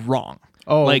 which is wrong.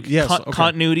 Oh, like yes. Okay.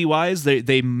 Continuity wise,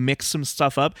 they mix some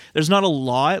stuff up. There's not a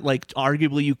lot. Like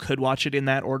arguably, you could watch it in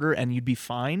that order and you'd be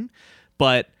fine.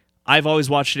 But I've always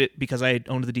watched it because I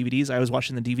owned the DVDs. I was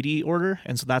watching the DVD order,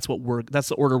 and so that's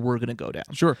the order we're gonna go down.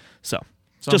 Sure. So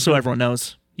Sounds just so good. everyone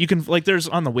knows, you can there's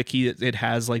on the wiki it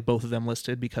has like both of them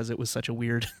listed because it was such a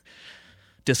weird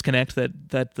disconnect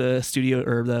that the studio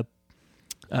or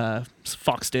the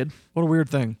Fox did. What a weird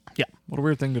thing. Yeah. What a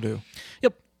weird thing to do.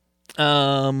 Yep.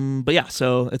 But yeah,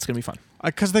 so it's gonna be fun.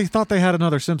 Because they thought they had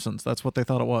another Simpsons. That's what they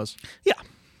thought it was. Yeah.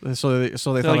 So they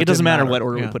So, thought like it doesn't didn't matter what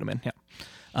order Yeah. we put them in.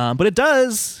 Yeah. But it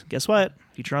does. Guess what?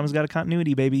 Futurama's got a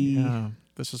continuity, baby. Yeah.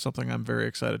 This is something I'm very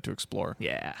excited to explore.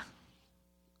 Yeah.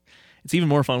 It's even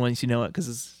more fun once you know it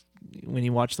because when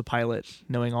you watch the pilot,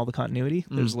 knowing all the continuity,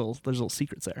 there's little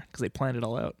secrets there because they planned it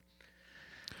all out.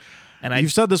 And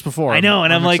You've said this before. I know,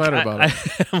 and I'm like, excited about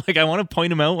it. I'm like, I want to point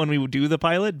them out when we do the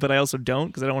pilot, but I also don't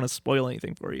because I don't want to spoil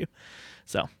anything for you.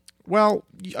 So, Well,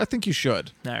 I think you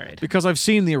should. all right, Because I've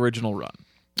seen the original run.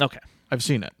 okay, I've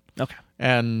seen it. okay.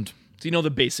 And So you know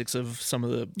the basics of some of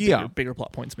the bigger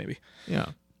plot points, maybe. yeah.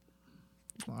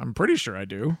 I'm pretty sure I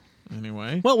do.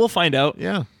 Anyway. Well, we'll find out.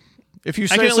 Yeah. If you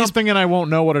can say at least- something and I won't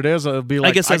know what it is, I'll be like,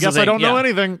 I guess guess, that's the I don't thing, know yeah.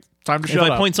 anything. Time to If shut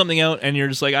I up. point something out and you're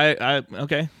just like, I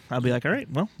okay, I'll be like, all right,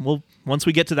 well, once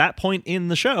we get to that point in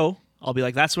the show, I'll be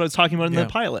like, that's what I was talking about in Yeah. the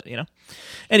pilot,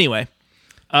 Anyway,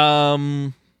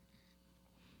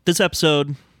 this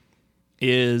episode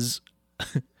is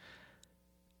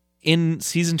in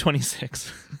season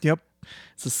 26. Yep.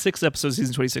 It's the 6th episode of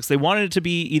season 26. They wanted it to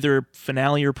be either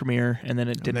finale or premiere, and then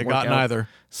it didn't They work got out. neither.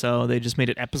 So they just made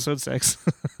it episode 6.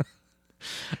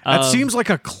 That seems like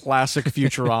a classic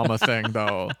Futurama thing,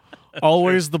 though.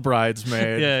 Always the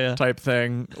bridesmaid Yeah. type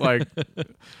thing. Like,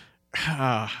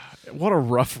 what a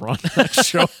rough run that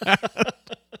show had.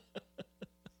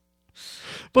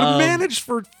 But it managed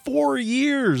for 4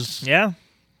 years. Yeah.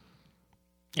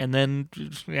 And then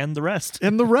the rest.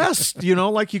 And the rest, you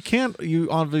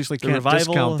obviously The can't revival,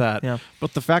 discount that. yeah.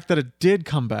 But the fact that it did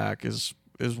come back is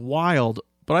wild.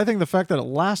 But I think the fact that it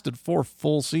lasted 4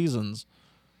 full seasons,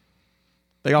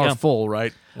 they are Yeah. full,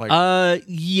 right? Like,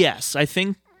 Yes, I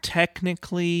think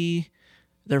technically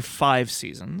they're 5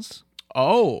 seasons,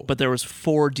 oh, but there was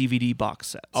 4 DVD box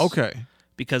sets. okay.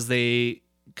 Because they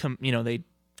they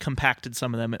compacted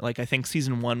some of them. Like I think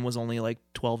season 1 was only like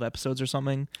 12 episodes or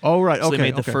something. Oh, right. So Okay. they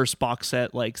made the okay. first box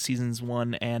set like seasons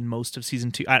 1 and most of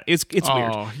season 2. It's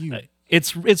Oh, weird.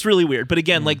 It's really weird. But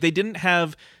again, like they didn't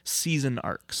have season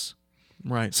arcs.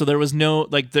 Right. So there was no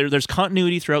like there's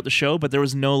continuity throughout the show, but there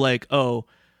was no like, oh,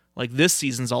 like this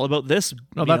season's all about this.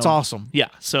 No, that's awesome. Yeah.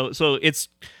 So it's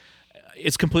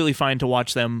completely fine to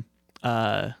watch them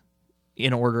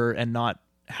in order and not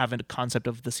have a concept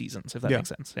of the seasons, if that Yeah. makes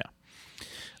sense. Yeah.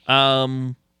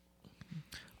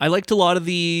 I liked a lot of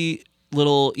the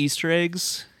little Easter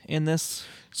eggs in this.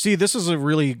 See, this is a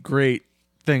really great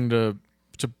thing to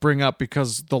bring up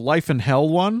because the Life in Hell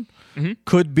one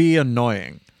could be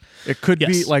annoying. It could be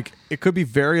Yes. like it could be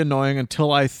very annoying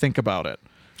until I think about it,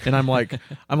 and I'm like,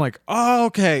 oh,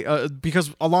 okay, because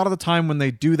a lot of the time when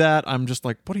they do that, I'm just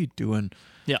like, what are you doing?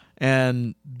 Yeah.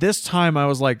 And this time I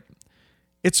was like,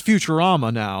 it's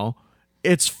Futurama now.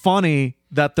 It's funny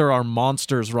that there are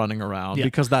monsters running around Yeah.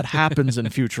 because that happens in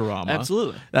Futurama.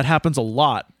 Absolutely. That happens a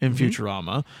lot in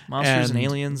Futurama. Monsters and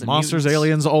aliens and monsters, mutants.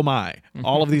 aliens, oh my.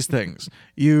 All of these things.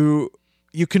 You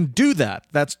you can do that.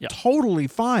 That's totally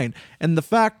fine. And the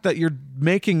fact that you're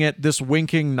making it this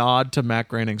winking nod to Matt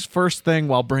Groening's first thing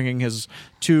while bringing his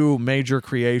two major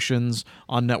creations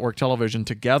on network television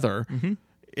together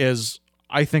is,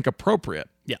 I think, appropriate.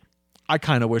 Yeah. I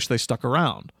kind of wish they stuck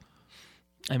around.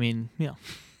 I mean, yeah.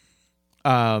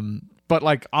 But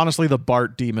like, honestly, the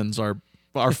Bart demons are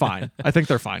fine. I think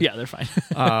they're fine. Yeah, they're fine.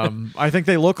 I think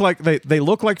they look like they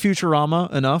look like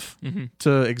Futurama enough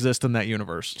to exist in that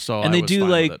universe. So and I they was do fine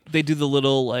like with it. they do the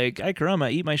little like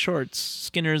Ikarama, eat my shorts,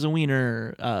 Skinner's a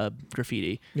wiener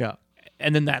graffiti. Yeah.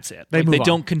 And then that's it. They Like, move they on.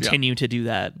 don't continue to do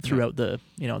that throughout the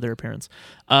their appearance.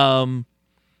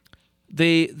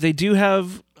 They do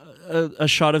have a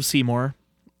shot of Seymour,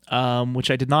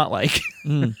 which I did not like.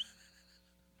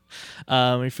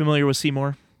 Are you familiar with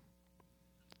Seymour?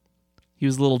 He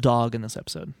was a little dog in this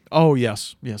episode. Oh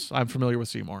yes, I'm familiar with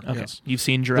Seymour. Okay. Yes, You've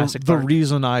seen Jurassic the Park.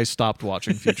 reason I stopped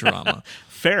watching Futurama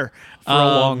Fair. for a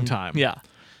long time. Yeah.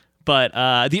 But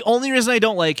the only reason I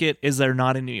don't like it is they're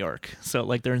not in New York. So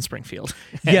like they're in Springfield.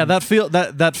 Yeah,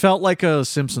 that felt like a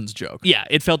Simpsons joke. Yeah,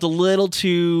 it felt a little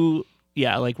too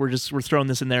like we're throwing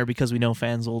this in there because we know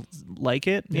fans will like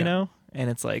it, you know? And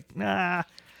it's like, nah.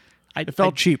 It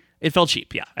felt cheap. It felt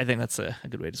cheap, yeah. I think that's a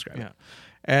good way to describe it.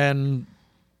 And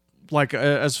like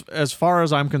as far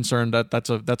as I'm concerned, that's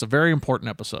a very important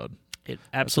episode. It It's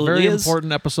a absolutely very is.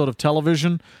 important episode of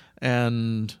television,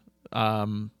 and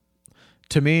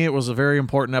to me, it was a very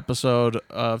important episode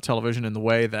of television in the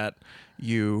way that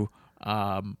you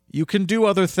can do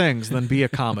other things than be a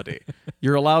comedy.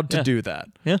 You're allowed to do that.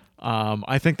 Yeah.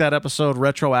 I think that episode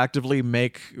retroactively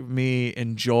make me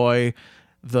enjoy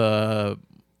the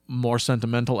more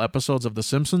sentimental episodes of The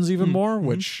Simpsons even more,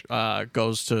 which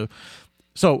goes to.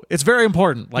 So it's very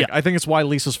important. Like I think it's why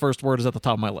Lisa's first word is at the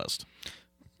top of my list.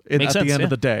 Makes at sense, the end of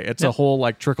the day, it's a whole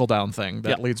like trickle down thing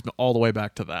that Yeah. leads me all the way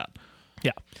back to that.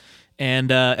 Yeah.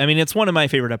 And I mean, it's one of my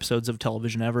favorite episodes of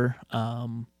television ever.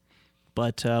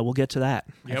 But we'll get to that.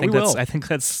 Yeah, I think we that's will. I think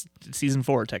that's season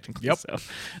 4 technically. Yep.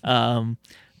 So,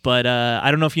 but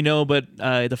I don't know if you know, but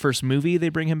the first movie they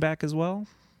bring him back as well.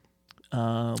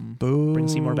 Bring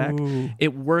Seymour back.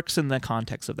 It works in the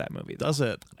context of that movie, though. Does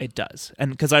it? It does.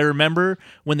 And because I remember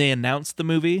when they announced the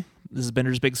movie, this is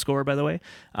Bender's big score, by the way.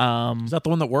 Is that the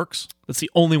one that works? That's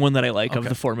the only one that I like of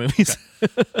the 4 movies.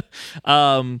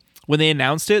 When they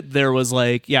announced it, there was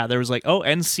like, oh,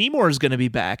 and Seymour's going to be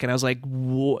back. And I was like,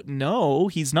 no,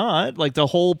 he's not. Like, the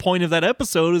whole point of that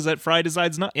episode is that Fry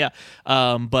decides not. Yeah.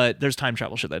 But there's time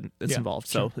travel shit that's involved.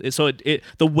 Sure. So it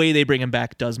the way they bring him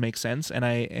back does make sense. And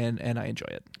I enjoy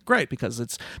it. Great. Because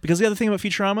the other thing about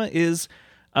Futurama is,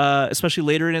 especially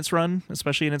later in its run,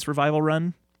 especially in its revival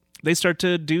run, they start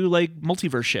to do like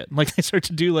multiverse shit. Like they start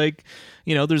to do like,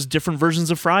 there's different versions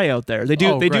of Fry out there. They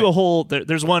do do a whole.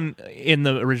 There's one in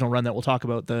the original run that we'll talk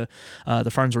about, the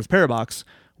Farnsworth Parabox,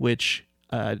 which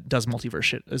does multiverse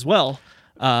shit as well.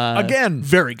 Again,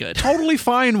 very good. Totally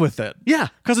fine with it. Yeah,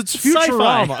 because it's Sci-fi.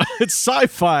 Futurama. It's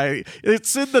sci-fi.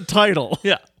 It's in the title.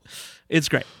 Yeah, it's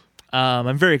great.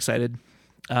 I'm very excited.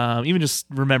 Even just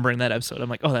remembering that episode, I'm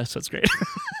like, oh, that episode's great.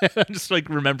 I'm just like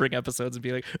remembering episodes and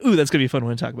be like, ooh, that's gonna be a fun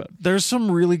one to talk about. There's some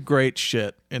really great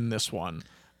shit in this one.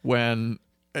 When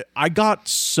I got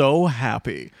so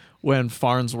happy when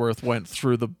Farnsworth went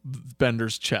through the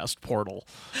Bender's chest portal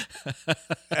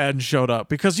and showed up,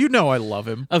 because I love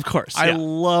him. Of course, I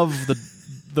love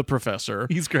the professor.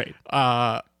 He's great.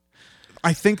 I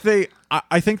think they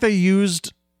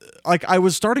used, like, I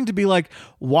was starting to be like,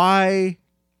 why.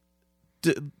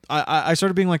 I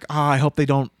started being like, I hope they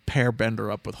don't pair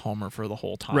Bender up with Homer for the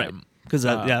whole time. Right. Because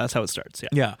that's how it starts. Yeah.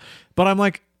 Yeah. But I'm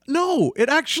like, no, it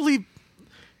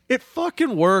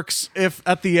fucking works if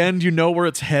at the end you know where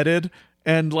it's headed,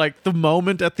 and like the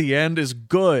moment at the end is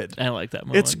good. I like that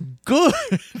moment. It's good.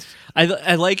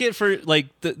 I like it for like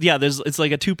it's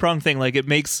like a 2-pronged thing. Like it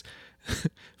makes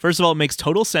first of all, it makes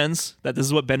total sense that this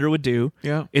is what Bender would do.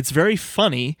 Yeah. It's very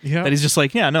funny that he's just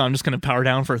like, I'm just going to power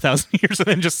down for 1,000 years, and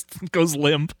then just goes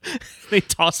limp. They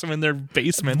toss him in their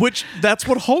basement. Which, that's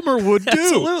what Homer would do.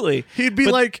 Absolutely. He'd be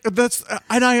like,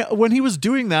 when he was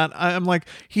doing that, I'm like,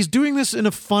 he's doing this in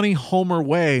a funny Homer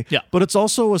way. Yeah. But it's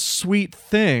also a sweet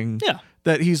thing. Yeah.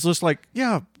 That he's just like,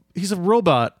 he's a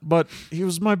robot, but he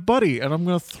was my buddy, and I'm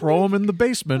going to throw him in the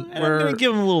basement. And I'm going to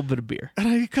give him a little bit of beer.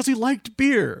 Because he liked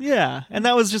beer. Yeah. And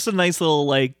that was just a nice little,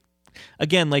 like,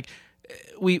 again, like,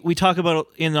 we talk about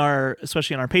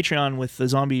especially in our Patreon with the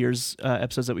Zombie Years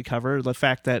episodes that we cover, the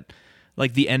fact that,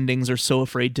 like, the endings are so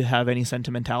afraid to have any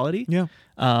sentimentality. Yeah.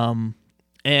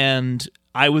 And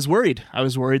I was worried.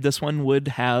 This one would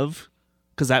have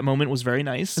because that moment was very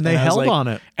nice. And they I was held on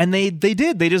it. And they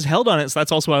did. They just held on it. So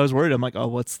that's also why I was worried. I'm like, oh,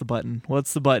 what's the button?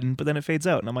 What's the button? But then it fades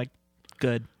out, and I'm like,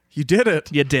 good. You did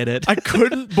it. You did it. I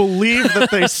couldn't believe that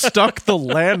they stuck the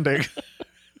landing.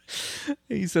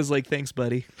 He says like, thanks,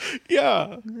 buddy.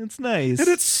 Yeah. It's nice. And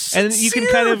it's and you can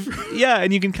kind of sincere.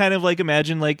 and you can kind of like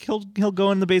imagine like he'll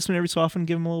go in the basement every so often and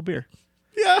give him a little beer.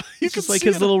 Yeah. You It's can just like see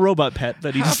his it little robot pet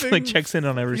that he just having like checks in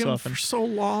on every so him often. for so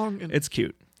long. And It's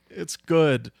cute. it's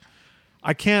good.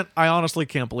 I honestly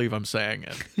can't believe I'm saying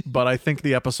it, but I think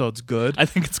the episode's good. I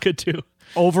think it's good too.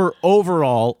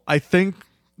 Overall, I think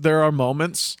there are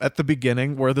moments at the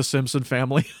beginning where the Simpson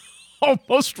family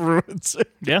almost ruins it.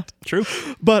 Yeah, true.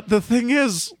 But the thing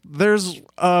is, there's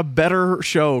a better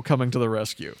show coming to the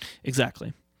rescue.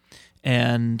 Exactly.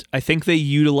 And I think they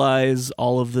utilize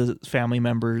all of the family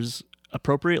members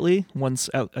appropriately once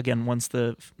the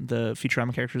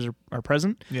Futurama characters are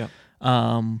present. Yeah.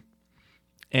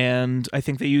 And I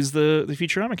think they use the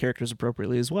Futurama characters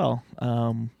appropriately as well.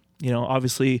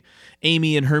 Obviously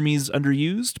Amy and Hermes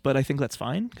underused, but I think that's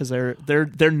fine because they're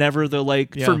never the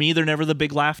for me they're never the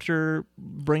big laughter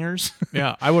bringers.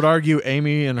 Yeah, I would argue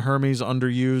Amy and Hermes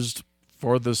underused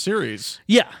for the series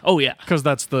Yeah. Oh yeah. because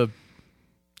that's the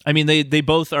I mean they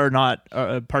both are not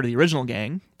part of the original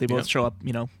gang. They both Yeah. show up,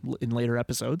 in later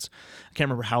episodes. I can't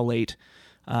remember how late.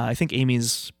 I think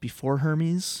Amy's before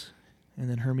Hermes, and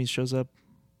then Hermes shows up.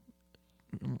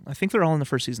 I think they're all in the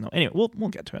first season though. Anyway, we'll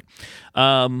get to it.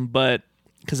 But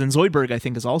because then Zoidberg I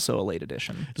think is also a late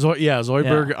addition.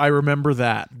 Zoidberg. Yeah. I remember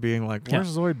that being like,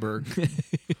 "Where's Zoidberg?"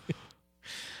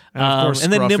 And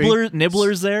then Scruffy.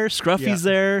 Nibbler's there. Scruffy's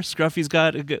Yeah. there. Scruffy's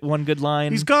got one good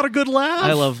line. He's got a good laugh.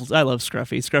 I love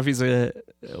Scruffy. Scruffy's a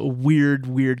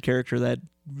weird character that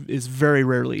is very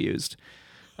rarely used.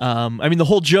 The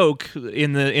whole joke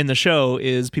in the show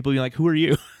is people being like, "Who are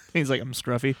you?" He's like, "I'm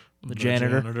Scruffy, the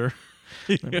janitor."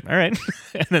 All right.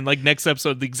 And then next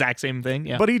episode, the exact same thing.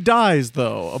 Yeah. But he dies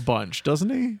though a bunch, doesn't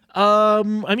he?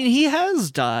 He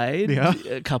has died Yeah.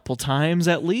 a couple times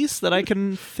at least that I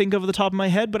can think of at the top of my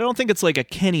head, but I don't think it's like a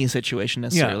Kenny situation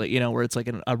necessarily, where it's like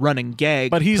a running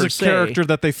gag. But he's per a se. character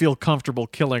that they feel comfortable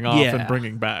killing off Yeah. and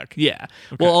bringing back. Yeah.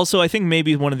 Okay. Well, also, I think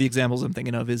maybe one of the examples I'm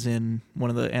thinking of is in one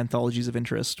of the anthologies of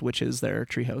interest, which is their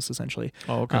Treehouse, essentially.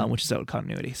 Oh, okay. Which is out of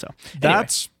continuity. So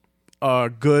That's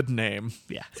a good name.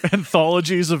 yeah,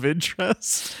 Anthologies of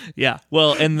interest. yeah.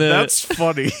 Well, and That's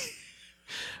funny.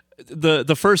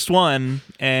 the first one,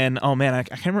 and oh man, I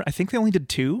can't remember. I think they only did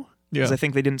two. Yeah. Because I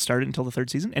think they didn't start it until the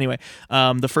third season. Anyway,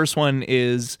 the first one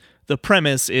is the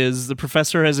premise is the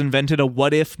professor has invented a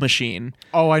what if machine.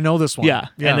 Oh, I know this one. Yeah.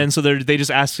 And then so they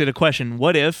just ask it a question,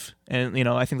 what if, and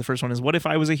I think the first one is what if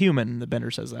I was a human? The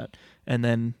Bender says that. And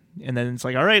then it's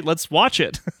like, all right, let's watch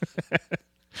it.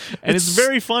 And it's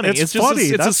very funny. it's just funny.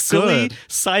 it's a That's silly good.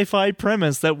 sci-fi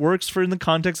premise that works for in the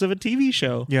context of a TV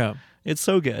show. Yeah. It's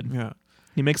so good. Yeah.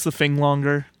 He makes the thing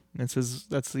longer. That's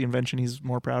the invention he's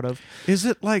more proud of. Is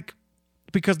it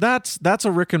because that's a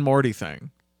Rick and Morty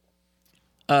thing.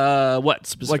 What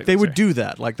specifically? Like they would Sorry. do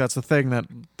that. Like that's the thing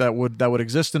that would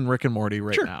exist in Rick and Morty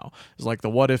right Sure. now. Is like the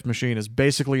what if machine is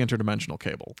basically interdimensional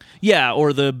cable. Yeah,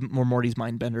 or Morty's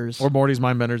mind benders. Or Morty's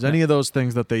mind benders, any of those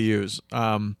things that they use.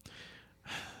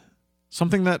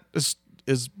 Something that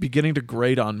is beginning to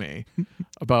grate on me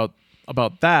about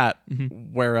that,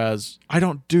 whereas I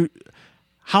don't do.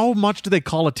 How much do they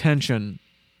call attention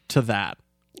to that?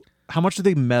 How much do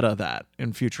they meta that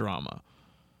in Futurama?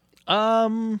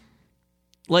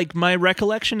 My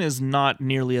recollection is not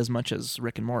nearly as much as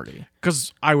Rick and Morty.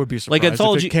 Because I would be surprised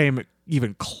Anthology- if it came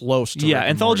even close to Yeah, Rick and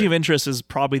Anthology of Morty. Interest is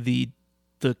probably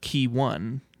the key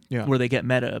one Yeah. where they get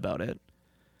meta about it.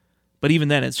 But even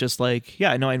then, it's just like,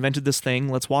 yeah, I know I invented this thing.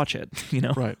 Let's watch it.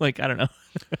 Right. I don't know.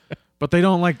 But they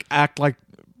don't act like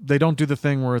they don't do the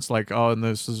thing where it's like, oh, and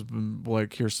this is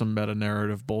here's some meta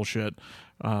narrative bullshit.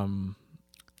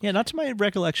 Yeah, not to my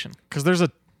recollection. Because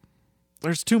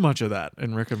there's too much of that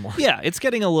in Rick and Morty. Yeah, it's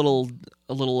getting a little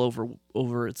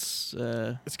over its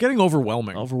It's getting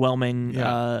overwhelming. overwhelming,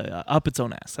 up its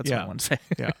own ass. That's what I Yeah. want to say.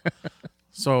 Yeah.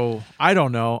 So I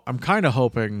don't know. I'm kind of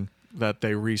hoping that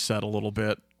they reset a little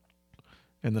bit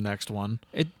in the next one.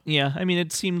 It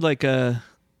seemed like a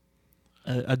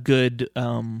good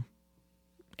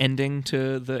ending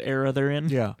to the era they're in.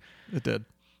 Yeah, it did.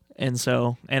 And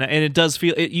so, and it does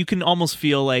feel, you can almost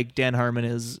feel like Dan Harmon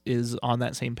is on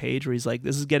that same page where he's like,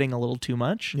 this is getting a little too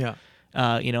much. Yeah.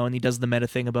 And he does the meta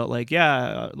thing about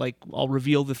I'll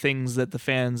reveal the things that the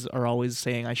fans are always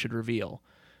saying I should reveal,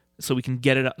 so we can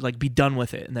get it, be done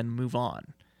with it and then move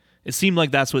on. It seemed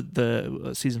like that's what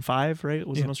the season 5, right?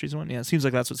 Was the most recent one? Yeah, it seems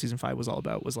like that's what season 5 was all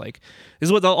about. Was like, this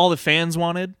is what all the fans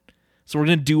wanted, So we're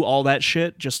going to do all that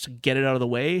shit just to get it out of the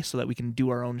way so that we can do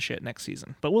our own shit next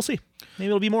season. But we'll see. Maybe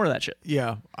it'll be more of that shit.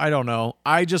 Yeah, I don't know.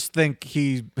 I just think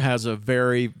he has a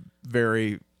very,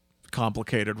 very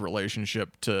complicated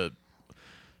relationship to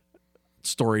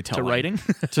storytelling. To writing?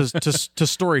 to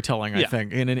storytelling, I Yeah.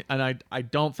 think. And I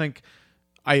don't think...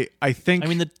 I think... I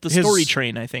mean, the his- story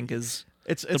train, I think, is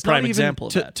It's the not prime even, example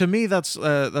of that. To me, that's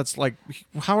like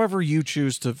however you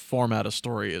choose to format a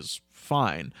story is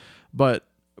fine, but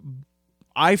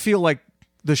I feel like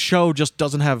the show just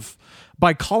doesn't have.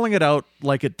 By calling it out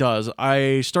like it does,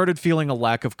 I started feeling a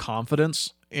lack of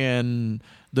confidence in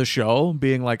the show,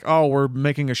 being like, "Oh, we're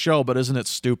making a show, but isn't it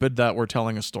stupid that we're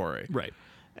telling a story?" Right.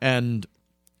 And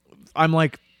I'm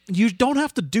like, you don't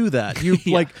have to do that. You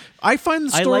Yeah. like I find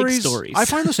the I like stories stories. I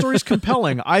find the stories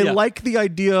compelling. I Yeah. like the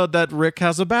idea that Rick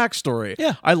has a backstory.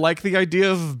 Yeah. I like the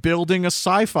idea of building a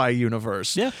sci-fi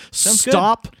universe. Yeah, sounds good.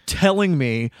 Stop telling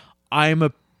me I'm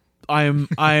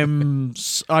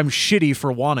shitty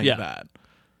for wanting Yeah. that.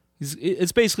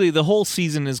 It's basically the whole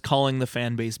season is calling the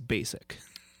fan base basic.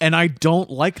 And I don't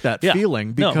like that Yeah.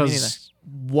 feeling No, me because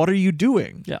what are you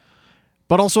doing? Yeah.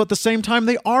 But also at the same time,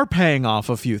 they are paying off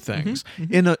a few things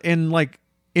in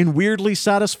weirdly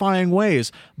satisfying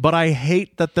ways. But I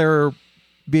hate that they're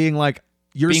being like,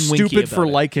 "You're Being winky stupid for about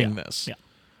it. liking Yeah. this." Yeah.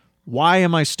 Why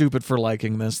am I stupid for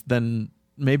liking this? Then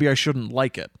maybe I shouldn't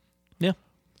like it. Yeah.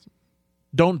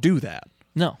 Don't do that.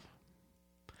 No.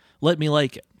 Let me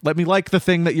like it. Let me like the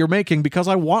thing that you're making because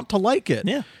I want to like it.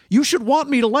 Yeah. You should want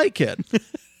me to like it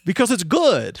because it's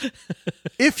good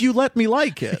if you let me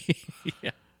like it.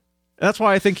 Yeah. That's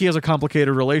why I think he has a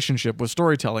complicated relationship with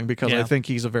storytelling because I Yeah. think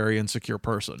he's a very insecure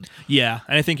person. Yeah,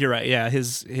 and I think you're right. Yeah,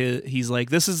 he's like,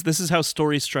 this is how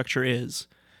story structure is,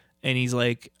 and he's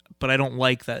like, but I don't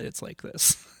like that it's like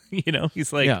this. You know,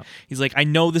 he's like, Yeah. I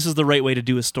know this is the right way to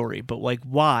do a story, but like,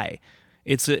 why?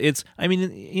 It's I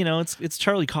mean, you know, it's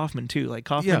Charlie Kaufman too. Like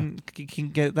Kaufman can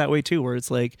get that way too, where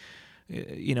it's like,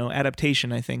 you know,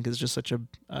 adaptation, I think, is just such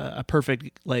a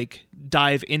perfect like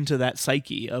dive into that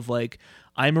psyche of like,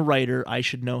 I'm a writer, I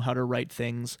should know how to write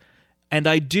things, and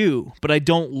I do, but I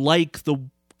don't like the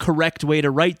correct way to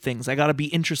write things. I got to be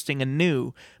interesting and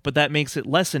new, but that makes it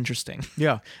less interesting.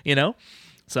 Yeah. You know.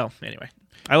 So anyway,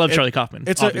 I love Charlie Kaufman.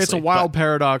 It's a obviously, wild but-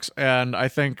 paradox, and I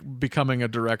think becoming a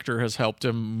director has helped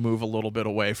him move a little bit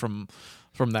away from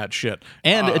that shit.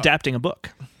 and adapting a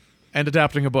book. And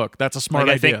adapting a book. That's a smart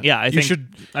Like, I idea. think, yeah, I You think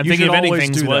should, I'm you thinking should of Ending always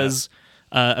Things do that. was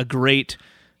a great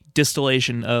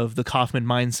distillation of the Kaufman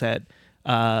mindset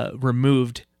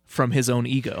removed from his own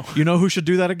ego. You know who should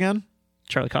do that again?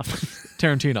 Charlie Kaufman.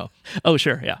 Tarantino. Oh,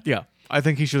 sure, yeah. Yeah. I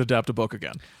think he should adapt a book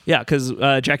again. Yeah, because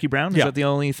Jackie Brown, is Yeah. that the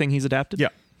only thing he's adapted? Yeah.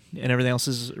 And everything else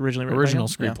is originally written by Original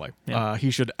him? screenplay. Yeah. Yeah. He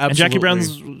should And absolutely... Jackie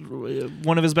Brown's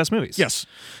one of his best movies. Yes.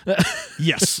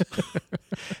 Yes.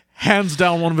 Hands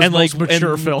down one of his And most like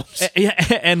mature and, films. Yeah,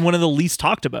 and one of the least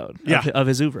talked about Yeah. of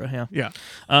his oeuvre. Yeah.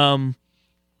 Yeah.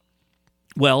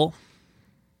 Well,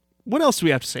 what else do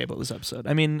we have to say about this episode?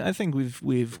 I mean, I think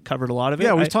we've covered a lot of it.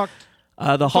 Yeah, we've talked...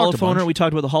 The talked a bunch. holophoner. We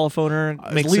talked about the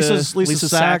holophoner. Makes Lisa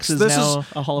Sachs. is This now is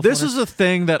a holophoner. This is a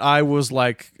thing that I was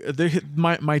like.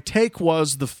 My take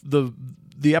was the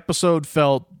episode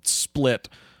felt split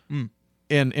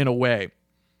in a way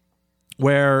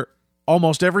where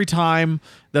almost every time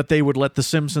that they would let the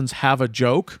Simpsons have a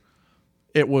joke,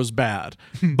 it was bad.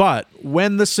 But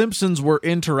when the Simpsons were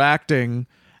interacting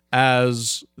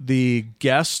as the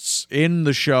guests in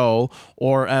the show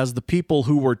or as the people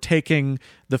who were taking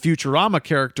the Futurama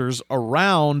characters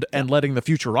around and letting the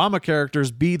Futurama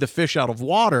characters be the fish out of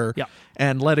water Yeah.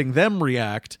 and letting them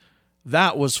react,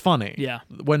 that was funny. Yeah.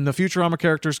 When the Futurama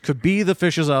characters could be the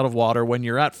fishes out of water, when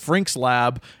you're at Frink's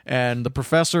lab and the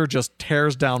professor just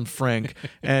tears down Frink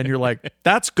and you're like,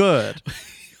 that's good.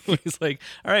 He's like,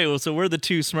 all right, well, so we're the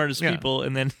two smartest Yeah. people,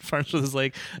 and then Farnsworth is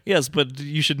like, yes, but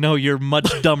you should know you're much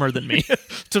dumber than me.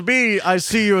 To me, I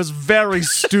see you as very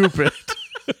stupid.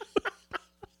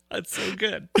 That's so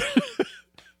good.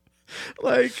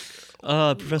 Like,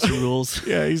 Professor rules.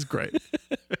 yeah, he's great.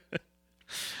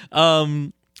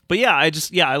 But yeah,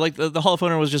 I like the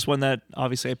holophoner was just one that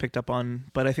obviously I picked up on,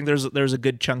 but I think there's a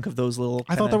good chunk of those little.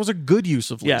 I thought that was a good use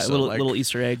of Lisa. little like- little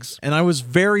Easter eggs. And I was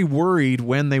very worried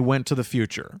when they went to the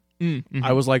future. Mm-hmm.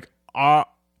 I was like, are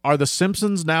the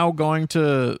Simpsons now going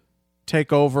to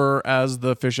take over as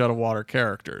the fish out of water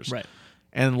characters? Right.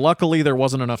 And luckily, there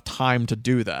wasn't enough time to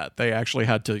do that. They actually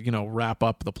had to, wrap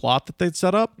up the plot that they'd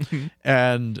set up.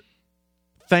 And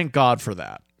thank God for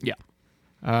that.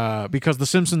 Yeah. Because the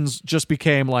Simpsons just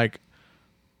became like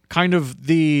kind of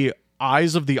the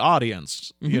eyes of the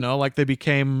audience, like they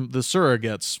became the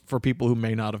surrogates for people who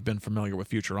may not have been familiar with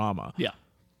Futurama. Yeah.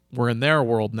 we're in their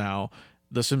world now.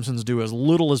 The Simpsons do as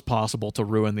little as possible to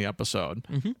ruin the episode,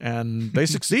 and they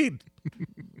succeed.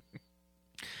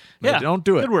 They don't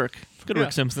do it. Good work. Good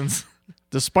work, Simpsons.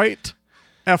 Despite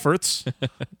efforts,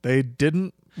 they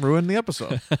didn't ruin the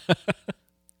episode.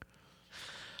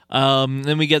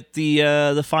 Then we get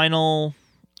the final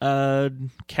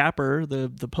capper,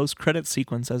 the post-credit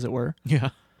sequence, as it were. Yeah.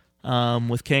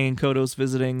 With Kang and Kodos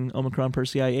visiting Omicron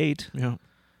Persei 8.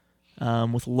 Yeah.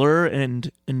 With Lur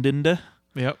and Ndinda.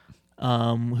 Yep.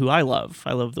 Who I love.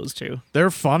 I love those two.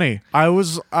 They're funny. I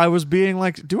was being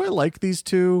like, do I like these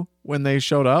two when they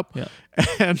showed up? Yeah.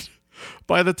 And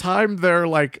by the time they're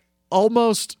like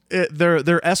almost their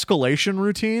escalation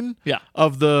routine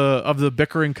of the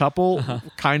bickering couple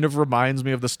kind of reminds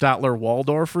me of the Statler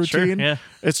Waldorf routine. Sure, yeah.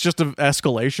 It's just an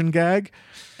escalation gag.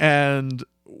 And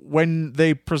when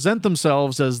they present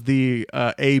themselves as the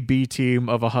A-B team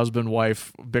of a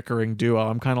husband-wife bickering duo,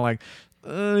 I'm kind of like,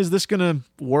 is this going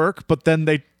to work? But then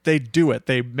they do it.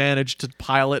 They manage to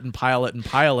pile it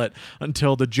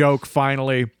until the joke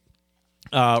finally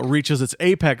reaches its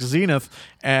apex zenith,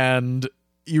 and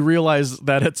you realize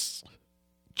that it's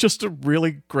just a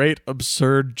really great,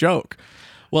 absurd joke.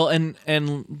 Well, and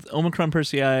Omicron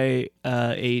Persei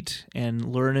 8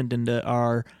 and Lur and Ndinda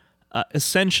are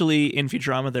essentially, in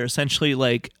Futurama, they're essentially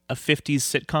like a 50s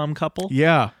sitcom couple.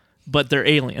 Yeah. But they're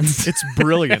aliens. It's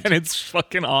brilliant. And it's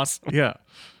fucking awesome. Yeah.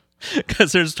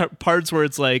 Because there's parts where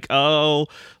it's like, oh,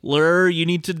 Lur, you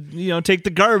need to, take the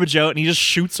garbage out, and he just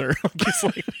shoots her. He's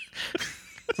like,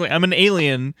 it's like, I'm an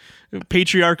alien,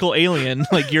 patriarchal alien.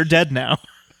 Like, you're dead now.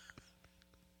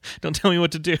 Don't tell me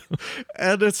what to do.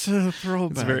 And it's a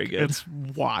throwback. It's very good. It's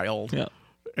wild. Yeah.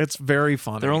 It's very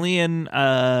funny. They're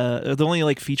only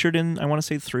like featured in, I want to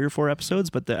say 3 or 4 episodes,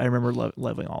 but I remember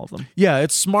loving all of them. Yeah,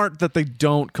 it's smart that they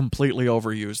don't completely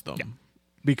overuse them. Yeah.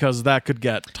 Because that could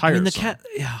get tiresome.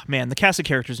 The cast of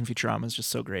characters in Futurama is just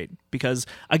so great. Because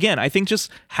again, I think just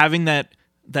having that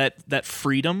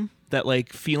freedom, that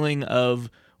like feeling of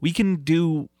we can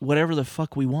do whatever the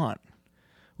fuck we want.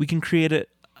 We can create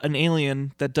an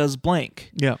alien that does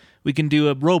blank. Yeah. We can do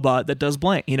a robot that does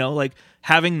blank. Like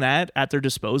having that at their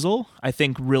disposal, I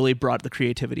think really brought the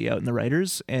creativity out in the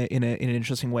writers in an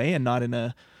interesting way, and not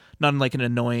in like an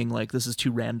annoying, like this is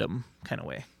too random kind of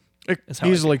way. It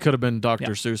easily could have been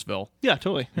Dr. Seussville. Yeah,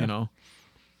 totally. Yeah.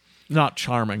 Not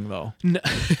charming, though. No.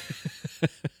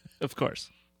 Of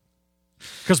course.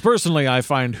 Because personally, I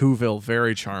find Whoville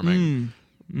very charming.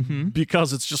 Mm-hmm.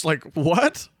 Because it's just like,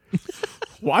 what?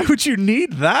 Why would you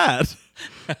need that?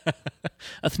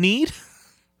 A thneed?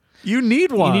 You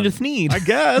need one. You need a thneed. I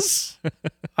guess.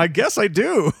 I guess I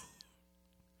do.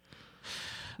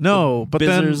 No, but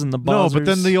then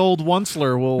the old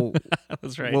Onceler will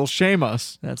That's right. will shame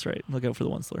us. That's right. Look out for the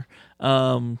Onceler.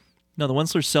 No, the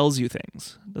Onceler sells you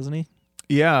things, doesn't he?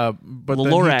 Yeah, but the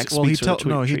then Lorax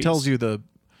he tells you the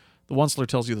Onceler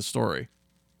tells you the story.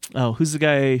 Oh, who's the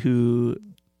guy who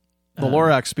the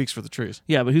Lorax speaks for the trees.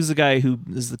 Yeah, but who's the guy who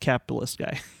is the capitalist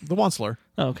guy? The Onceler.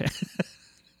 Oh, okay.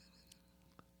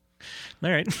 All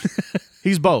right.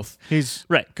 He's both. He's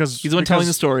right because he's the one telling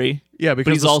the story. Yeah,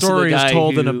 because he's the also story the guy is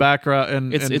told in a who-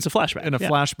 background. It's a flashback. In a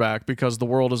flashback because the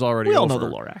world is already We all over. know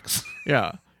the Lorax.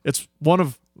 Yeah, it's one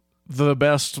of the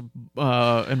best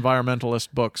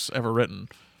environmentalist books ever written.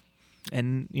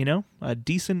 And, a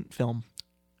decent film.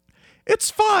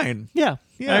 It's fine. Yeah.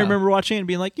 Yeah. I remember watching it and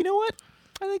being like, you know what?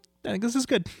 I think this is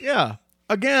good. Yeah.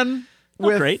 Again,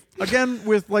 Not great.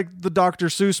 with like the Dr.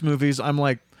 Seuss movies, I'm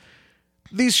like,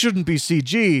 these shouldn't be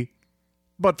CG,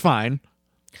 but fine.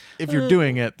 If you're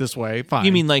doing it this way, fine.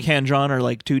 You mean like hand-drawn or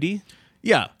like 2D?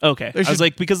 Yeah. Okay. I was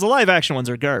like, because the live-action ones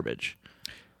are garbage.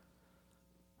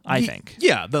 I think.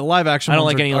 Yeah, the live action I don't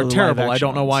ones like any are of the terrible. I live-action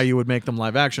don't know ones. why you would make them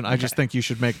live action. I just think you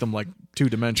should make them like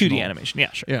 2-dimensional. 2D animation.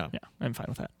 Yeah, sure. Yeah. I'm fine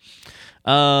with that.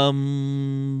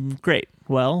 Great.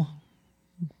 Well,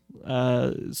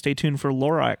 stay tuned for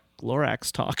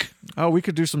Lorax talk. Oh, we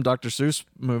could do some Dr. Seuss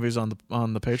movies on the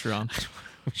Patreon.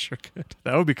 We sure could.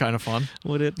 That would be kind of fun.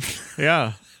 Would it?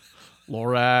 Yeah.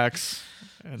 Lorax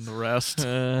and the rest.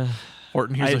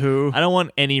 Horton Hears a Who. I don't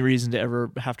want any reason to ever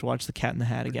have to watch The Cat in the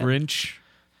Hat again. Grinch.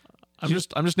 I'm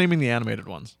just naming the animated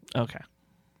ones. Okay.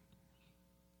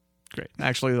 Great.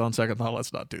 Actually, on second thought,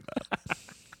 let's not do that.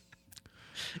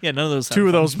 Yeah, none of those. Two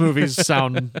of those movies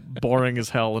sound boring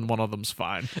as hell, and one of them's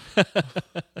fine.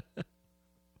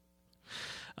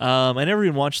 I never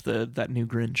even watched that new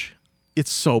Grinch.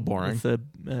 It's so boring. With the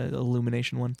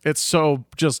Illumination one. It's so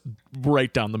just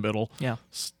right down the middle. Yeah.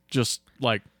 It's just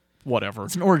like whatever.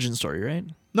 It's an origin story, right?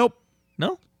 Nope.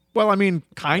 No? Well, I mean,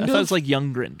 kind I of. thought it was like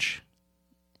Young Grinch.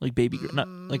 Like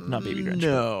not Baby Grinch.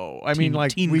 No, I Teen- mean,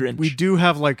 like, Teen we Grinch. do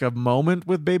have like a moment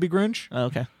with Baby Grinch. Oh,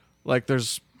 okay. Like,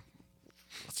 let's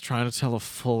try to tell a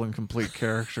full and complete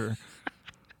character.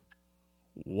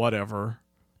 Whatever.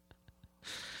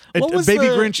 What was Baby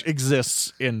the- Grinch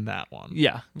exists in that one.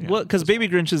 Yeah. Well, because Baby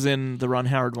Grinch is in the Ron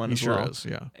Howard one He as sure well. is,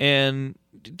 yeah. And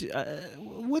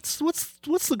what's the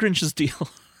Grinch's deal?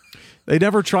 They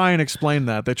never try and explain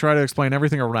that. They try to explain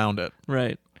everything around it.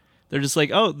 Right. They're just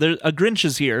like, oh, a Grinch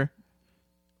is here.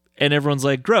 And everyone's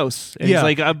like, gross. And Yeah.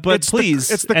 he's like, but It's the-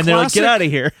 please. it's the and they're like, get classic- out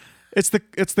of here. It's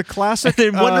the classic.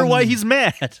 And they wonder why he's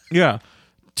mad. Yeah.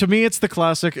 To me, it's the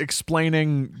classic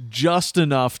explaining just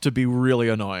enough to be really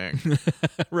annoying.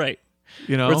 Right.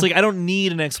 You know, Where it's like, I don't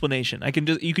need an explanation.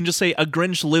 You can just say a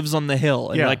Grinch lives on the hill.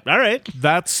 And Yeah. you're like, all right.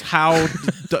 that's how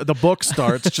the book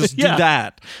starts. Just Yeah. do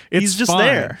that. It's He's just fine.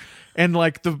 there. And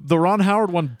like the Ron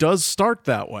Howard one does start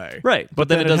that way, Right, but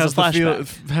then it does has the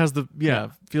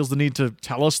flashback. Feels the need to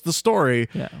tell us the story.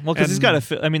 Yeah. Well, because he's And- got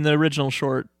to I mean, the original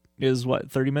short is what,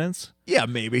 30 minutes? Yeah,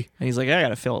 maybe. And he's like, I got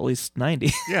to fill at least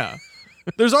 90. Yeah,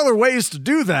 there's other ways to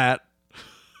do that.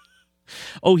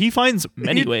 Oh, he finds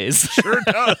many ways. Sure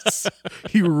does.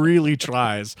 He really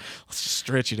tries. Let's just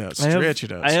stretch it out. Stretch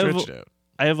it out. Stretch it out.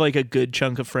 I have like a good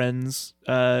chunk of friends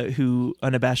who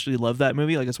unabashedly love that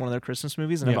movie. Like it's one of their Christmas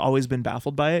movies, and I've Yeah. always been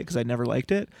baffled by it because I never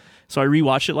liked it. So I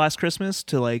rewatched it last Christmas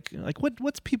to like what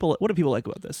do people like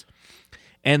about this?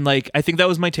 And like I think that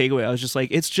was my takeaway. I was just like,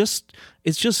 it's just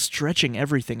stretching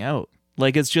everything out.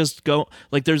 Like it's just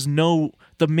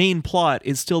the main plot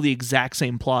is still the exact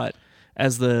same plot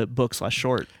as the book /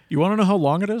 short. You want to know how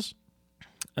long it is?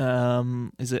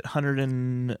 Is it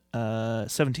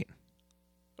 117?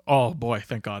 Oh boy,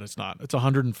 thank God it's not. It's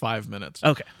 105 minutes.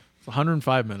 Okay. It's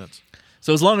 105 minutes.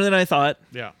 So it's longer than I thought,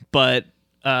 Yeah. but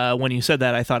when you said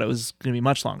that, I thought it was going to be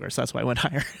much longer, so that's why I went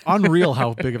higher. Unreal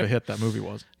how big of a hit that movie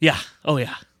was. Yeah. Oh,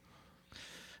 yeah.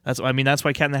 That's why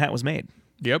Cat in the Hat was made.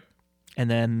 Yep. And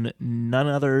then none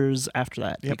others after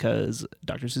that Yep. because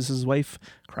Dr. Seuss's wife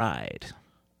cried.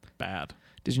 Bad.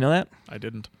 Did you know that? I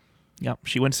didn't. Yep.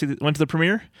 She went to the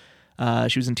premiere.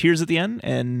 She was in tears at the end,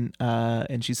 and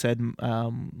she said,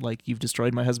 like, you've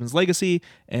destroyed my husband's legacy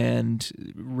and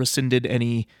rescinded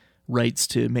any rights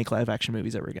to make live action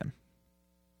movies ever again.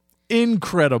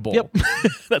 Incredible. Yep.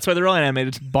 That's why they're all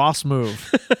animated. Boss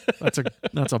move.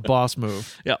 That's a boss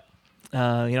move. Yep.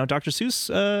 Dr.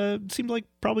 Seuss seemed like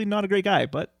probably not a great guy,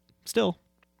 but still,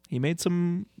 he made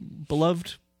some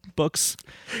beloved books.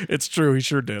 It's true. He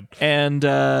sure did. And,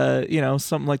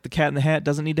 something like The Cat in the Hat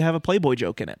doesn't need to have a Playboy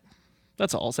joke in it.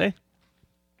 That's all I'll say.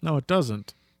 No, it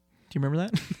doesn't. Do you remember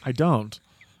that? I don't.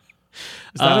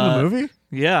 Is that in the movie?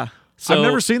 Yeah. So I've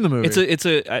never seen the movie.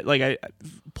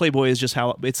 Playboy is just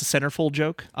how it's a centerfold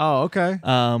joke. Oh, okay.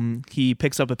 He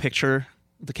picks up a picture.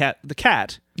 The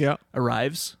cat Yeah.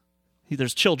 arrives.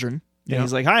 There's children. And Yeah.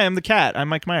 he's like, hi, I'm the cat. I'm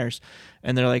Mike Myers.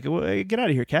 And they're like, well, get out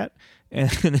of here, cat. And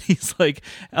then he's like,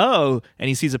 oh. And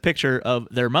he sees a picture of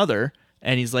their mother.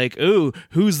 And he's like, ooh,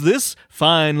 who's this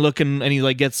fine looking? And he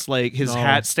like gets like his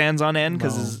hat stands on end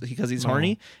because he's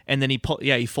horny. And then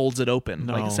he folds it open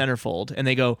like a centerfold. And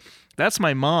they go, that's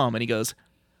my mom. And he goes,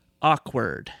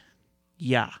 awkward.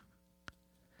 Yeah.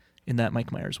 In that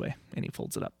Mike Myers way. And he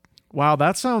folds it up. Wow,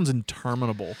 that sounds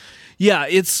interminable. Yeah,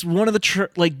 it's one of the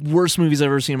worst movies I've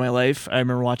ever seen in my life. I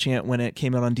remember watching it when it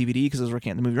came out on DVD because I was working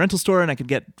at the movie rental store and I could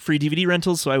get free DVD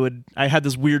rentals. So I had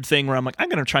this weird thing where I'm like, I'm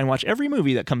going to try and watch every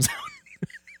movie that comes out.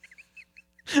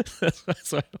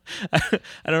 So I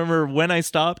don't remember when I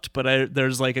stopped, but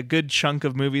there's like a good chunk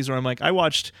of movies where I'm like, I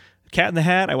watched Cat in the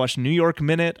Hat, I watched New York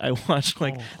Minute, I watched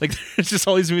like there's just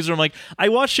all these movies where I'm like, I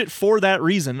watched it for that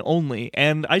reason only,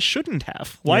 and I shouldn't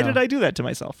have. Why did I do that to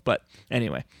myself? But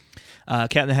anyway,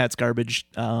 Cat in the Hat's garbage.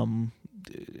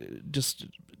 Just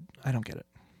I don't get it.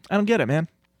 I don't get it, man.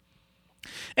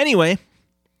 Anyway,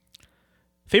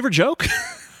 favorite joke?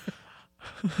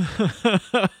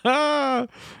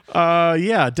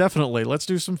 Yeah, definitely. Let's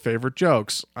do some favorite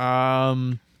jokes.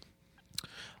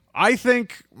 I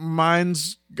think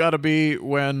mine's got to be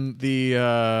when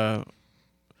they're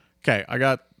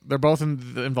both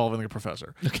involving the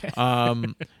professor. Okay.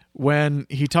 When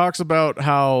he talks about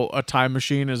how a time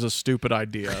machine is a stupid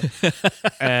idea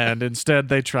and instead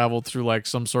they traveled through like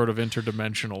some sort of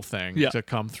interdimensional thing to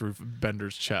come through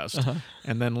Bender's chest.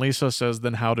 And then Lisa says,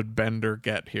 then how did Bender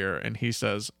get here? And he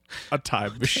says, a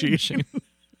time machine.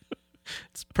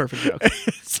 It's a perfect joke.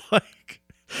 It's like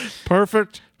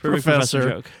perfect professor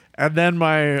joke. And then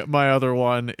my other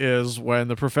one is when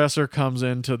the professor comes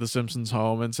into the Simpsons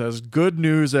home and says, good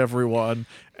news, everyone.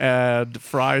 And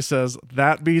Fry says,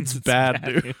 that means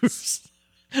bad news.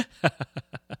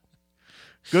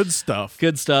 Good stuff.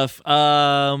 Good stuff.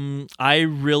 I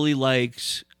really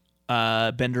liked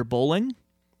Bender bowling.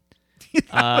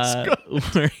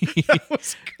 Where he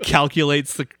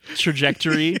calculates the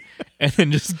trajectory and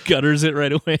then just gutters it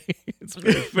right away. It's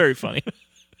very, very funny.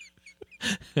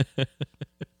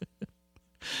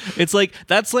 It's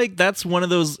that's one of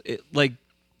those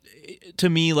to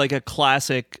me like a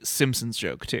classic Simpsons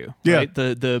joke too. Yeah. Right?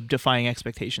 The defying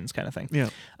expectations kind of thing. Yeah.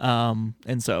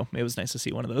 And so it was nice to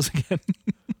see one of those again.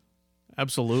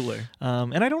 Absolutely.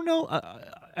 And I don't know.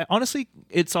 Honestly,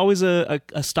 it's always a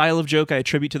style of joke I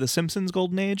attribute to the Simpsons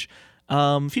Golden Age.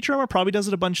 Futurama probably does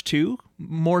it a bunch too,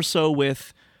 more so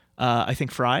with I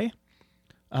think Fry,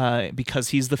 because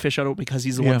he's the fish out of, because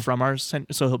he's the one from our so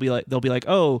they'll be like,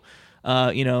 oh,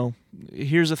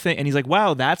 here's a thing, and he's like,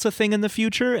 wow, that's a thing in the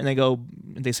future, and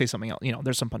they say something else.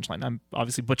 There's some punchline. I'm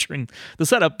obviously butchering the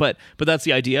setup, but that's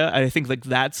the idea. I think like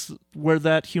that's where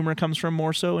that humor comes from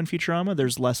more so in Futurama.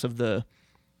 There's less of the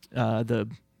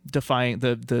defying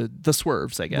the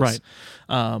swerves, I guess.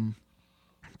 Right.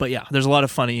 But yeah, there's a lot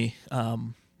of funny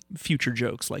future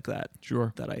jokes like that.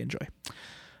 Sure. That I enjoy.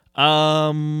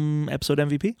 Episode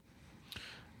MVP?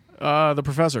 The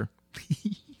Professor.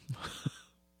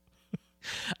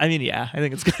 I mean, yeah, I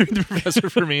think it's going to be the Professor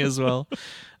for me as well.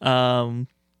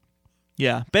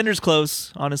 Yeah, Bender's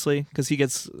close, honestly, because he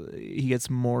gets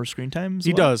more screen time.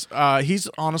 He does. He's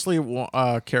honestly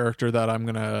a character that I'm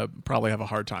gonna probably have a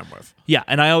hard time with. Yeah,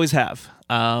 and I always have.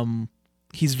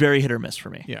 He's very hit or miss for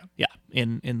me. Yeah.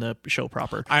 In the show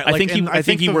proper. I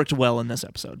think he worked well in this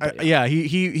episode. But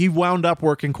he wound up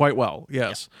working quite well.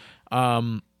 Yes.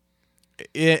 Yeah.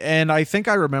 And I think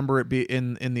I remember it be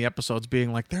in the episodes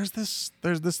being like, there's this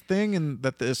thing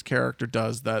that this character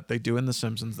does that they do in The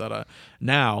Simpsons that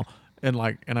now. And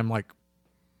I'm like,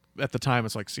 at the time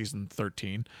it's like season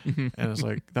 13, and it's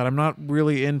like that I'm not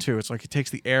really into. It's like he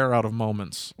takes the air out of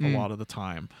moments a lot of the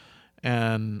time,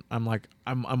 and I'm like,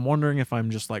 I'm wondering if I'm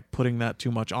just like putting that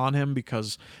too much on him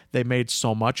because they made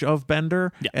so much of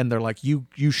Bender, and they're like, you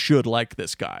should like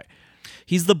this guy.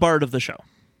 He's the Bart of the show,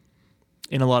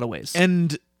 in a lot of ways,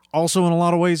 and also in a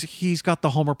lot of ways he's got the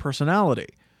Homer personality.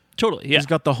 Totally, yeah. He's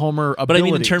got the Homer abilities. But I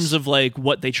mean, in terms of like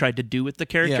what they tried to do with the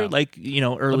character, like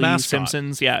early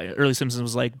Simpsons, early Simpsons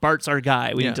was like Bart's our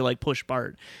guy. We need to like push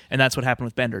Bart, and that's what happened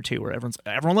with Bender too, where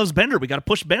everyone loves Bender. We got to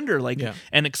push Bender,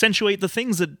 and accentuate the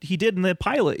things that he did in the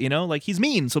pilot. Like he's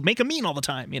mean, so make him mean all the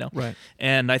time. Right.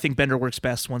 And I think Bender works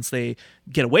best once they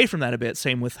get away from that a bit.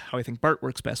 Same with how I think Bart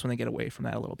works best when they get away from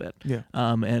that a little bit. Yeah.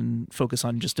 And focus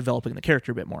on just developing the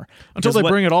character a bit more until they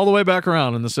bring it all the way back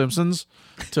around in The Simpsons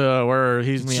to where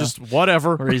he's just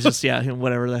whatever. Or he's just,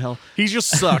 whatever the hell. He just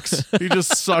sucks. He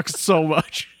just sucks so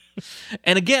much.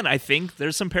 And again, I think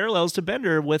there's some parallels to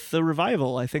Bender with the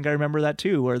revival. I think I remember that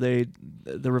too, where the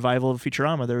revival of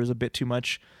Futurama, there was a bit too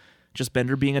much just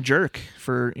Bender being a jerk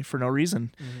for no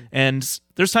reason. Mm-hmm. And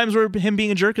there's times where him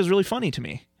being a jerk is really funny to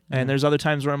me. And there's other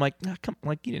times where I'm like,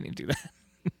 you didn't need to do that.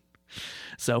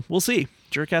 So we'll see.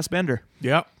 Jerk-ass Bender.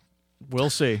 Yep. We'll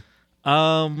see.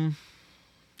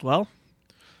 Well,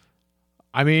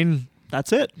 I mean,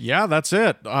 that's it. Yeah, that's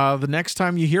it. The next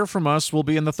time you hear from us will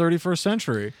be in the 31st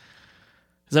century. Is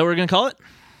that what we're going to call it?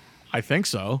 I think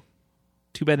so.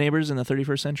 Two Bad Neighbors in the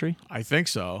 31st century? I think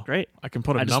so. Great. I can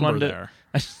put a number there.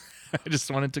 I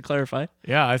just wanted to clarify.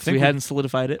 Yeah, I think we hadn't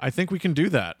solidified it. I think we can do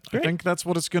that. Great. I think that's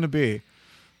what it's going to be.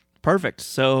 Perfect.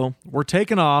 So we're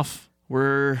taking off.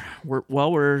 We're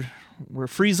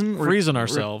freezing. Freezing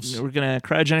ourselves. We're going to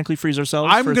cryogenically freeze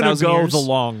ourselves. I'm going to go the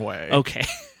long way. Okay.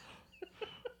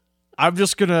 I'm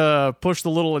just going to push the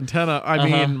little antenna. I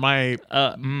mean,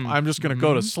 I'm just going to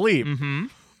go to sleep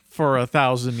for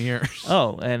 1,000 years.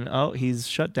 He's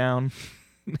shut down.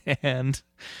 And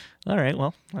all right,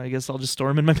 well, I guess I'll just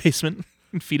store him in my basement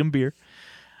and feed him beer.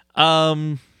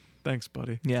 Thanks,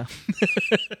 buddy. Yeah.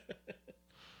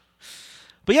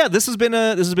 But yeah, this has been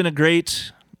a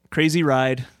great, crazy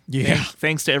ride. Yeah.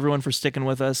 Thanks to everyone for sticking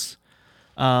with us.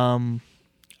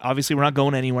 Obviously, we're not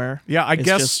going anywhere. Yeah, I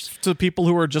guess to people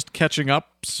who are just catching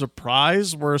up,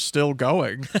 surprise, we're still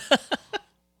going.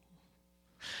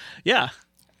 Yeah.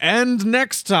 And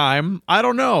next time, I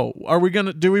don't know.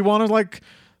 Do we want to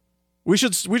we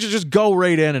should just go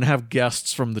right in and have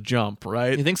guests from the jump,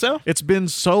 right? You think so? It's been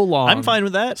so long. I'm fine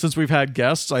with that. Since we've had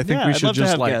guests, I think we should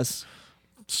just guests.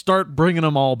 Start bringing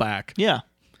them all back. Yeah.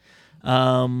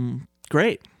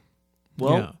 Great.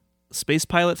 Well, Space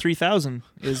Pilot 3000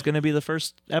 is going to be the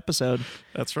first episode.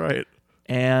 That's right.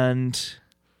 And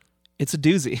it's a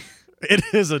doozy. It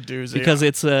is a doozy. Because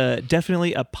it's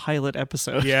definitely a pilot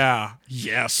episode. Yeah.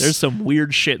 Yes. There's some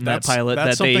weird shit in that pilot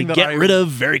that they get rid of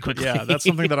very quickly. Yeah, that's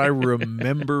something that I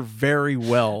remember very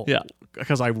well. Yeah.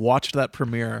 because I watched that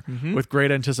premiere with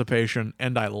great anticipation,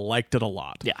 and I liked it a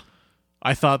lot. Yeah.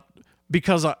 I thought,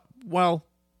 because,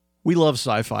 we love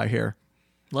sci-fi here.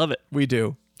 Love it. We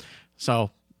do.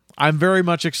 So I'm very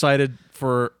much excited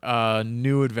for a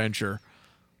new adventure.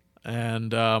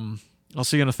 And I'll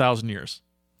see you in 1,000 years.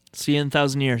 See you in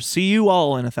 1,000 years. See you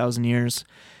all in 1,000 years.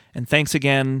 And thanks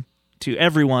again to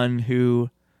everyone who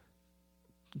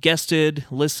guested,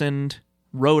 listened,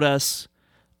 wrote us,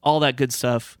 all that good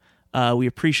stuff. We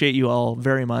appreciate you all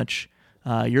very much.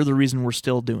 You're the reason we're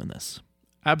still doing this.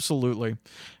 Absolutely.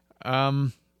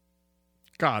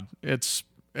 God, it's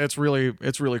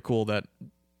really cool that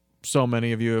so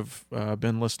many of you have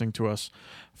been listening to us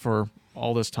for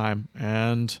all this time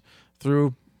and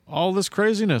through all this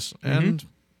craziness. And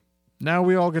now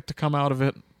we all get to come out of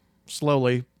it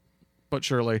slowly but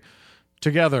surely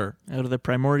together. Out of the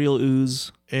primordial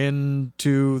ooze.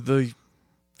 Into the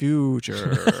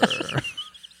future.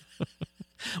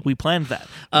 We planned that.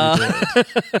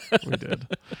 We did.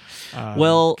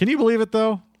 Well, can you believe it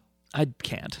though? I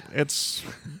can't.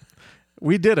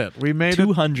 We did it. We made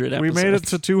 200 episodes. We made it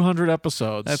to 200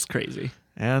 episodes. That's crazy.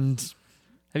 And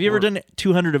have you ever done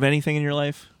 200 of anything in your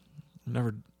life?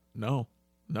 Never. No.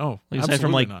 Like aside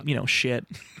from shit.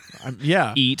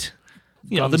 Yeah. Eat.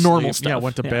 Gone The to normal sleep. stuff. Yeah,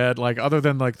 went to bed. Like other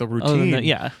than like the routine. Other than that,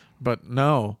 yeah. But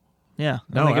no. Yeah. I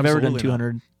No, don't think I've ever done absolutely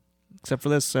 200 except for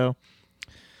this. So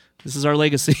this is our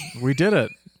legacy. We did it.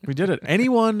 We did it.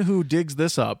 Anyone who digs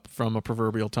this up from a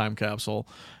proverbial time capsule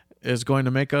is going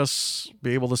to make us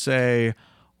be able to say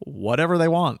whatever they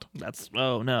want.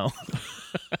 Oh no.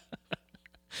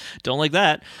 Don't like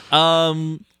that.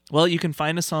 Well, you can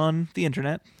find us on the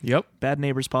internet. Yep. Bad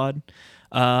Neighbors Pod.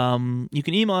 You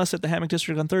can email us at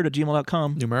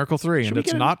thehammockdistricton3rd@gmail.com. Numerical 3, and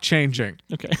it's not changing.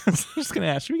 Okay. I was just going to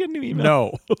ask, should we get a new email?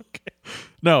 No. Okay.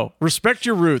 No. Respect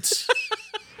your roots.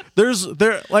 There's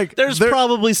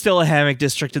probably still a hammock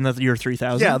district in the year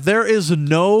 3000. Yeah, there is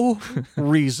no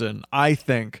reason, I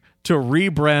think, to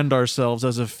rebrand ourselves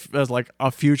as like a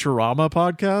Futurama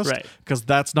podcast, right? Because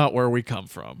that's not where we come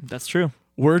from. That's true.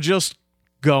 We're just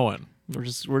going.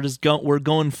 We're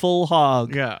going full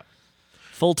hog. Yeah.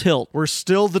 Full tilt. We're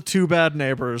still the two bad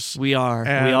neighbors. We are.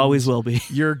 We always will be.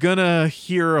 You're gonna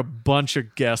hear a bunch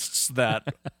of guests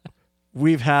that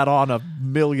we've had on a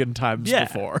million times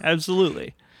before.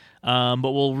 Absolutely. But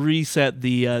we'll reset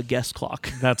the guest clock.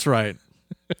 That's right.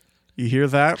 You hear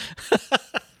that?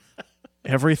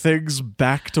 Everything's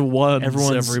back to ones.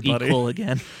 Everyone's everybody. equal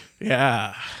again.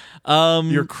 Yeah.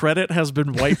 Your credit has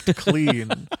been wiped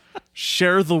clean.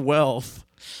 Share the wealth.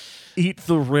 Eat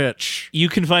the rich. You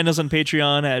can find us on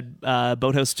Patreon at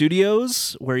Boathouse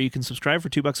Studios, where you can subscribe for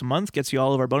 $2 a month. Gets you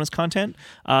all of our bonus content.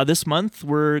 This month,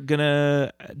 we're going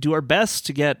to do our best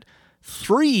to get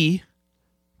 3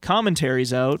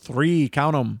 commentaries out. 3,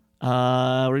 count them.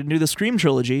 We're going to do the Scream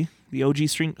trilogy, the OG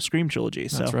Scream trilogy.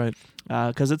 That's right.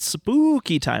 Because it's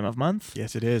spooky time of month.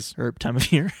 Yes, it is. Or time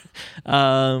of year.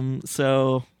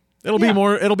 So it'll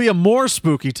be a more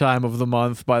spooky time of the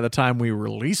month by the time we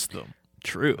release them.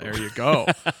 True. There you go.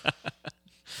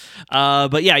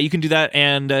 But yeah, you can do that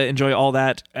and enjoy all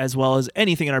that, as well as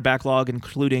anything in our backlog,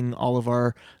 including all of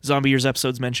our Zombie Years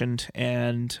episodes mentioned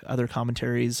and other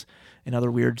commentaries and other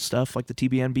weird stuff like the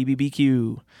TBN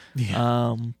BBBQ.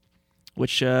 Yeah.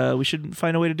 Which we should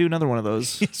find a way to do another one of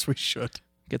those. Yes, we should.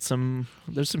 There's some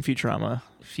Futurama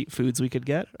foods we could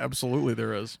get. Absolutely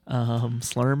there is.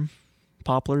 Slurm,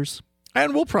 poplars.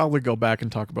 And we'll probably go back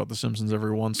and talk about The Simpsons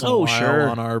every once in a while sure.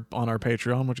 on our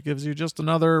Patreon, which gives you just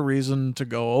another reason to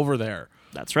go over there.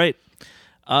 That's right.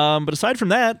 But aside from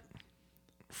that,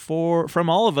 from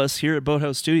all of us here at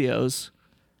Boathouse Studios,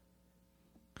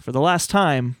 for the last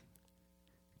time,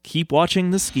 keep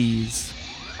watching the skis.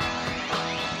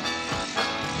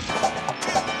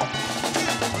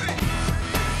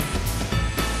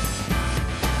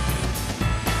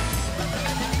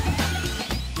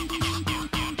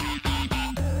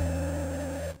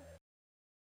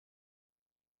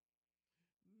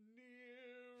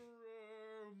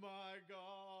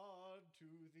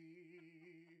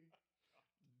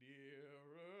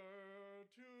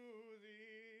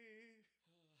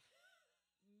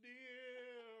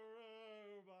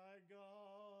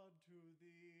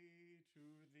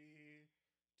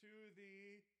 To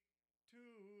thee, to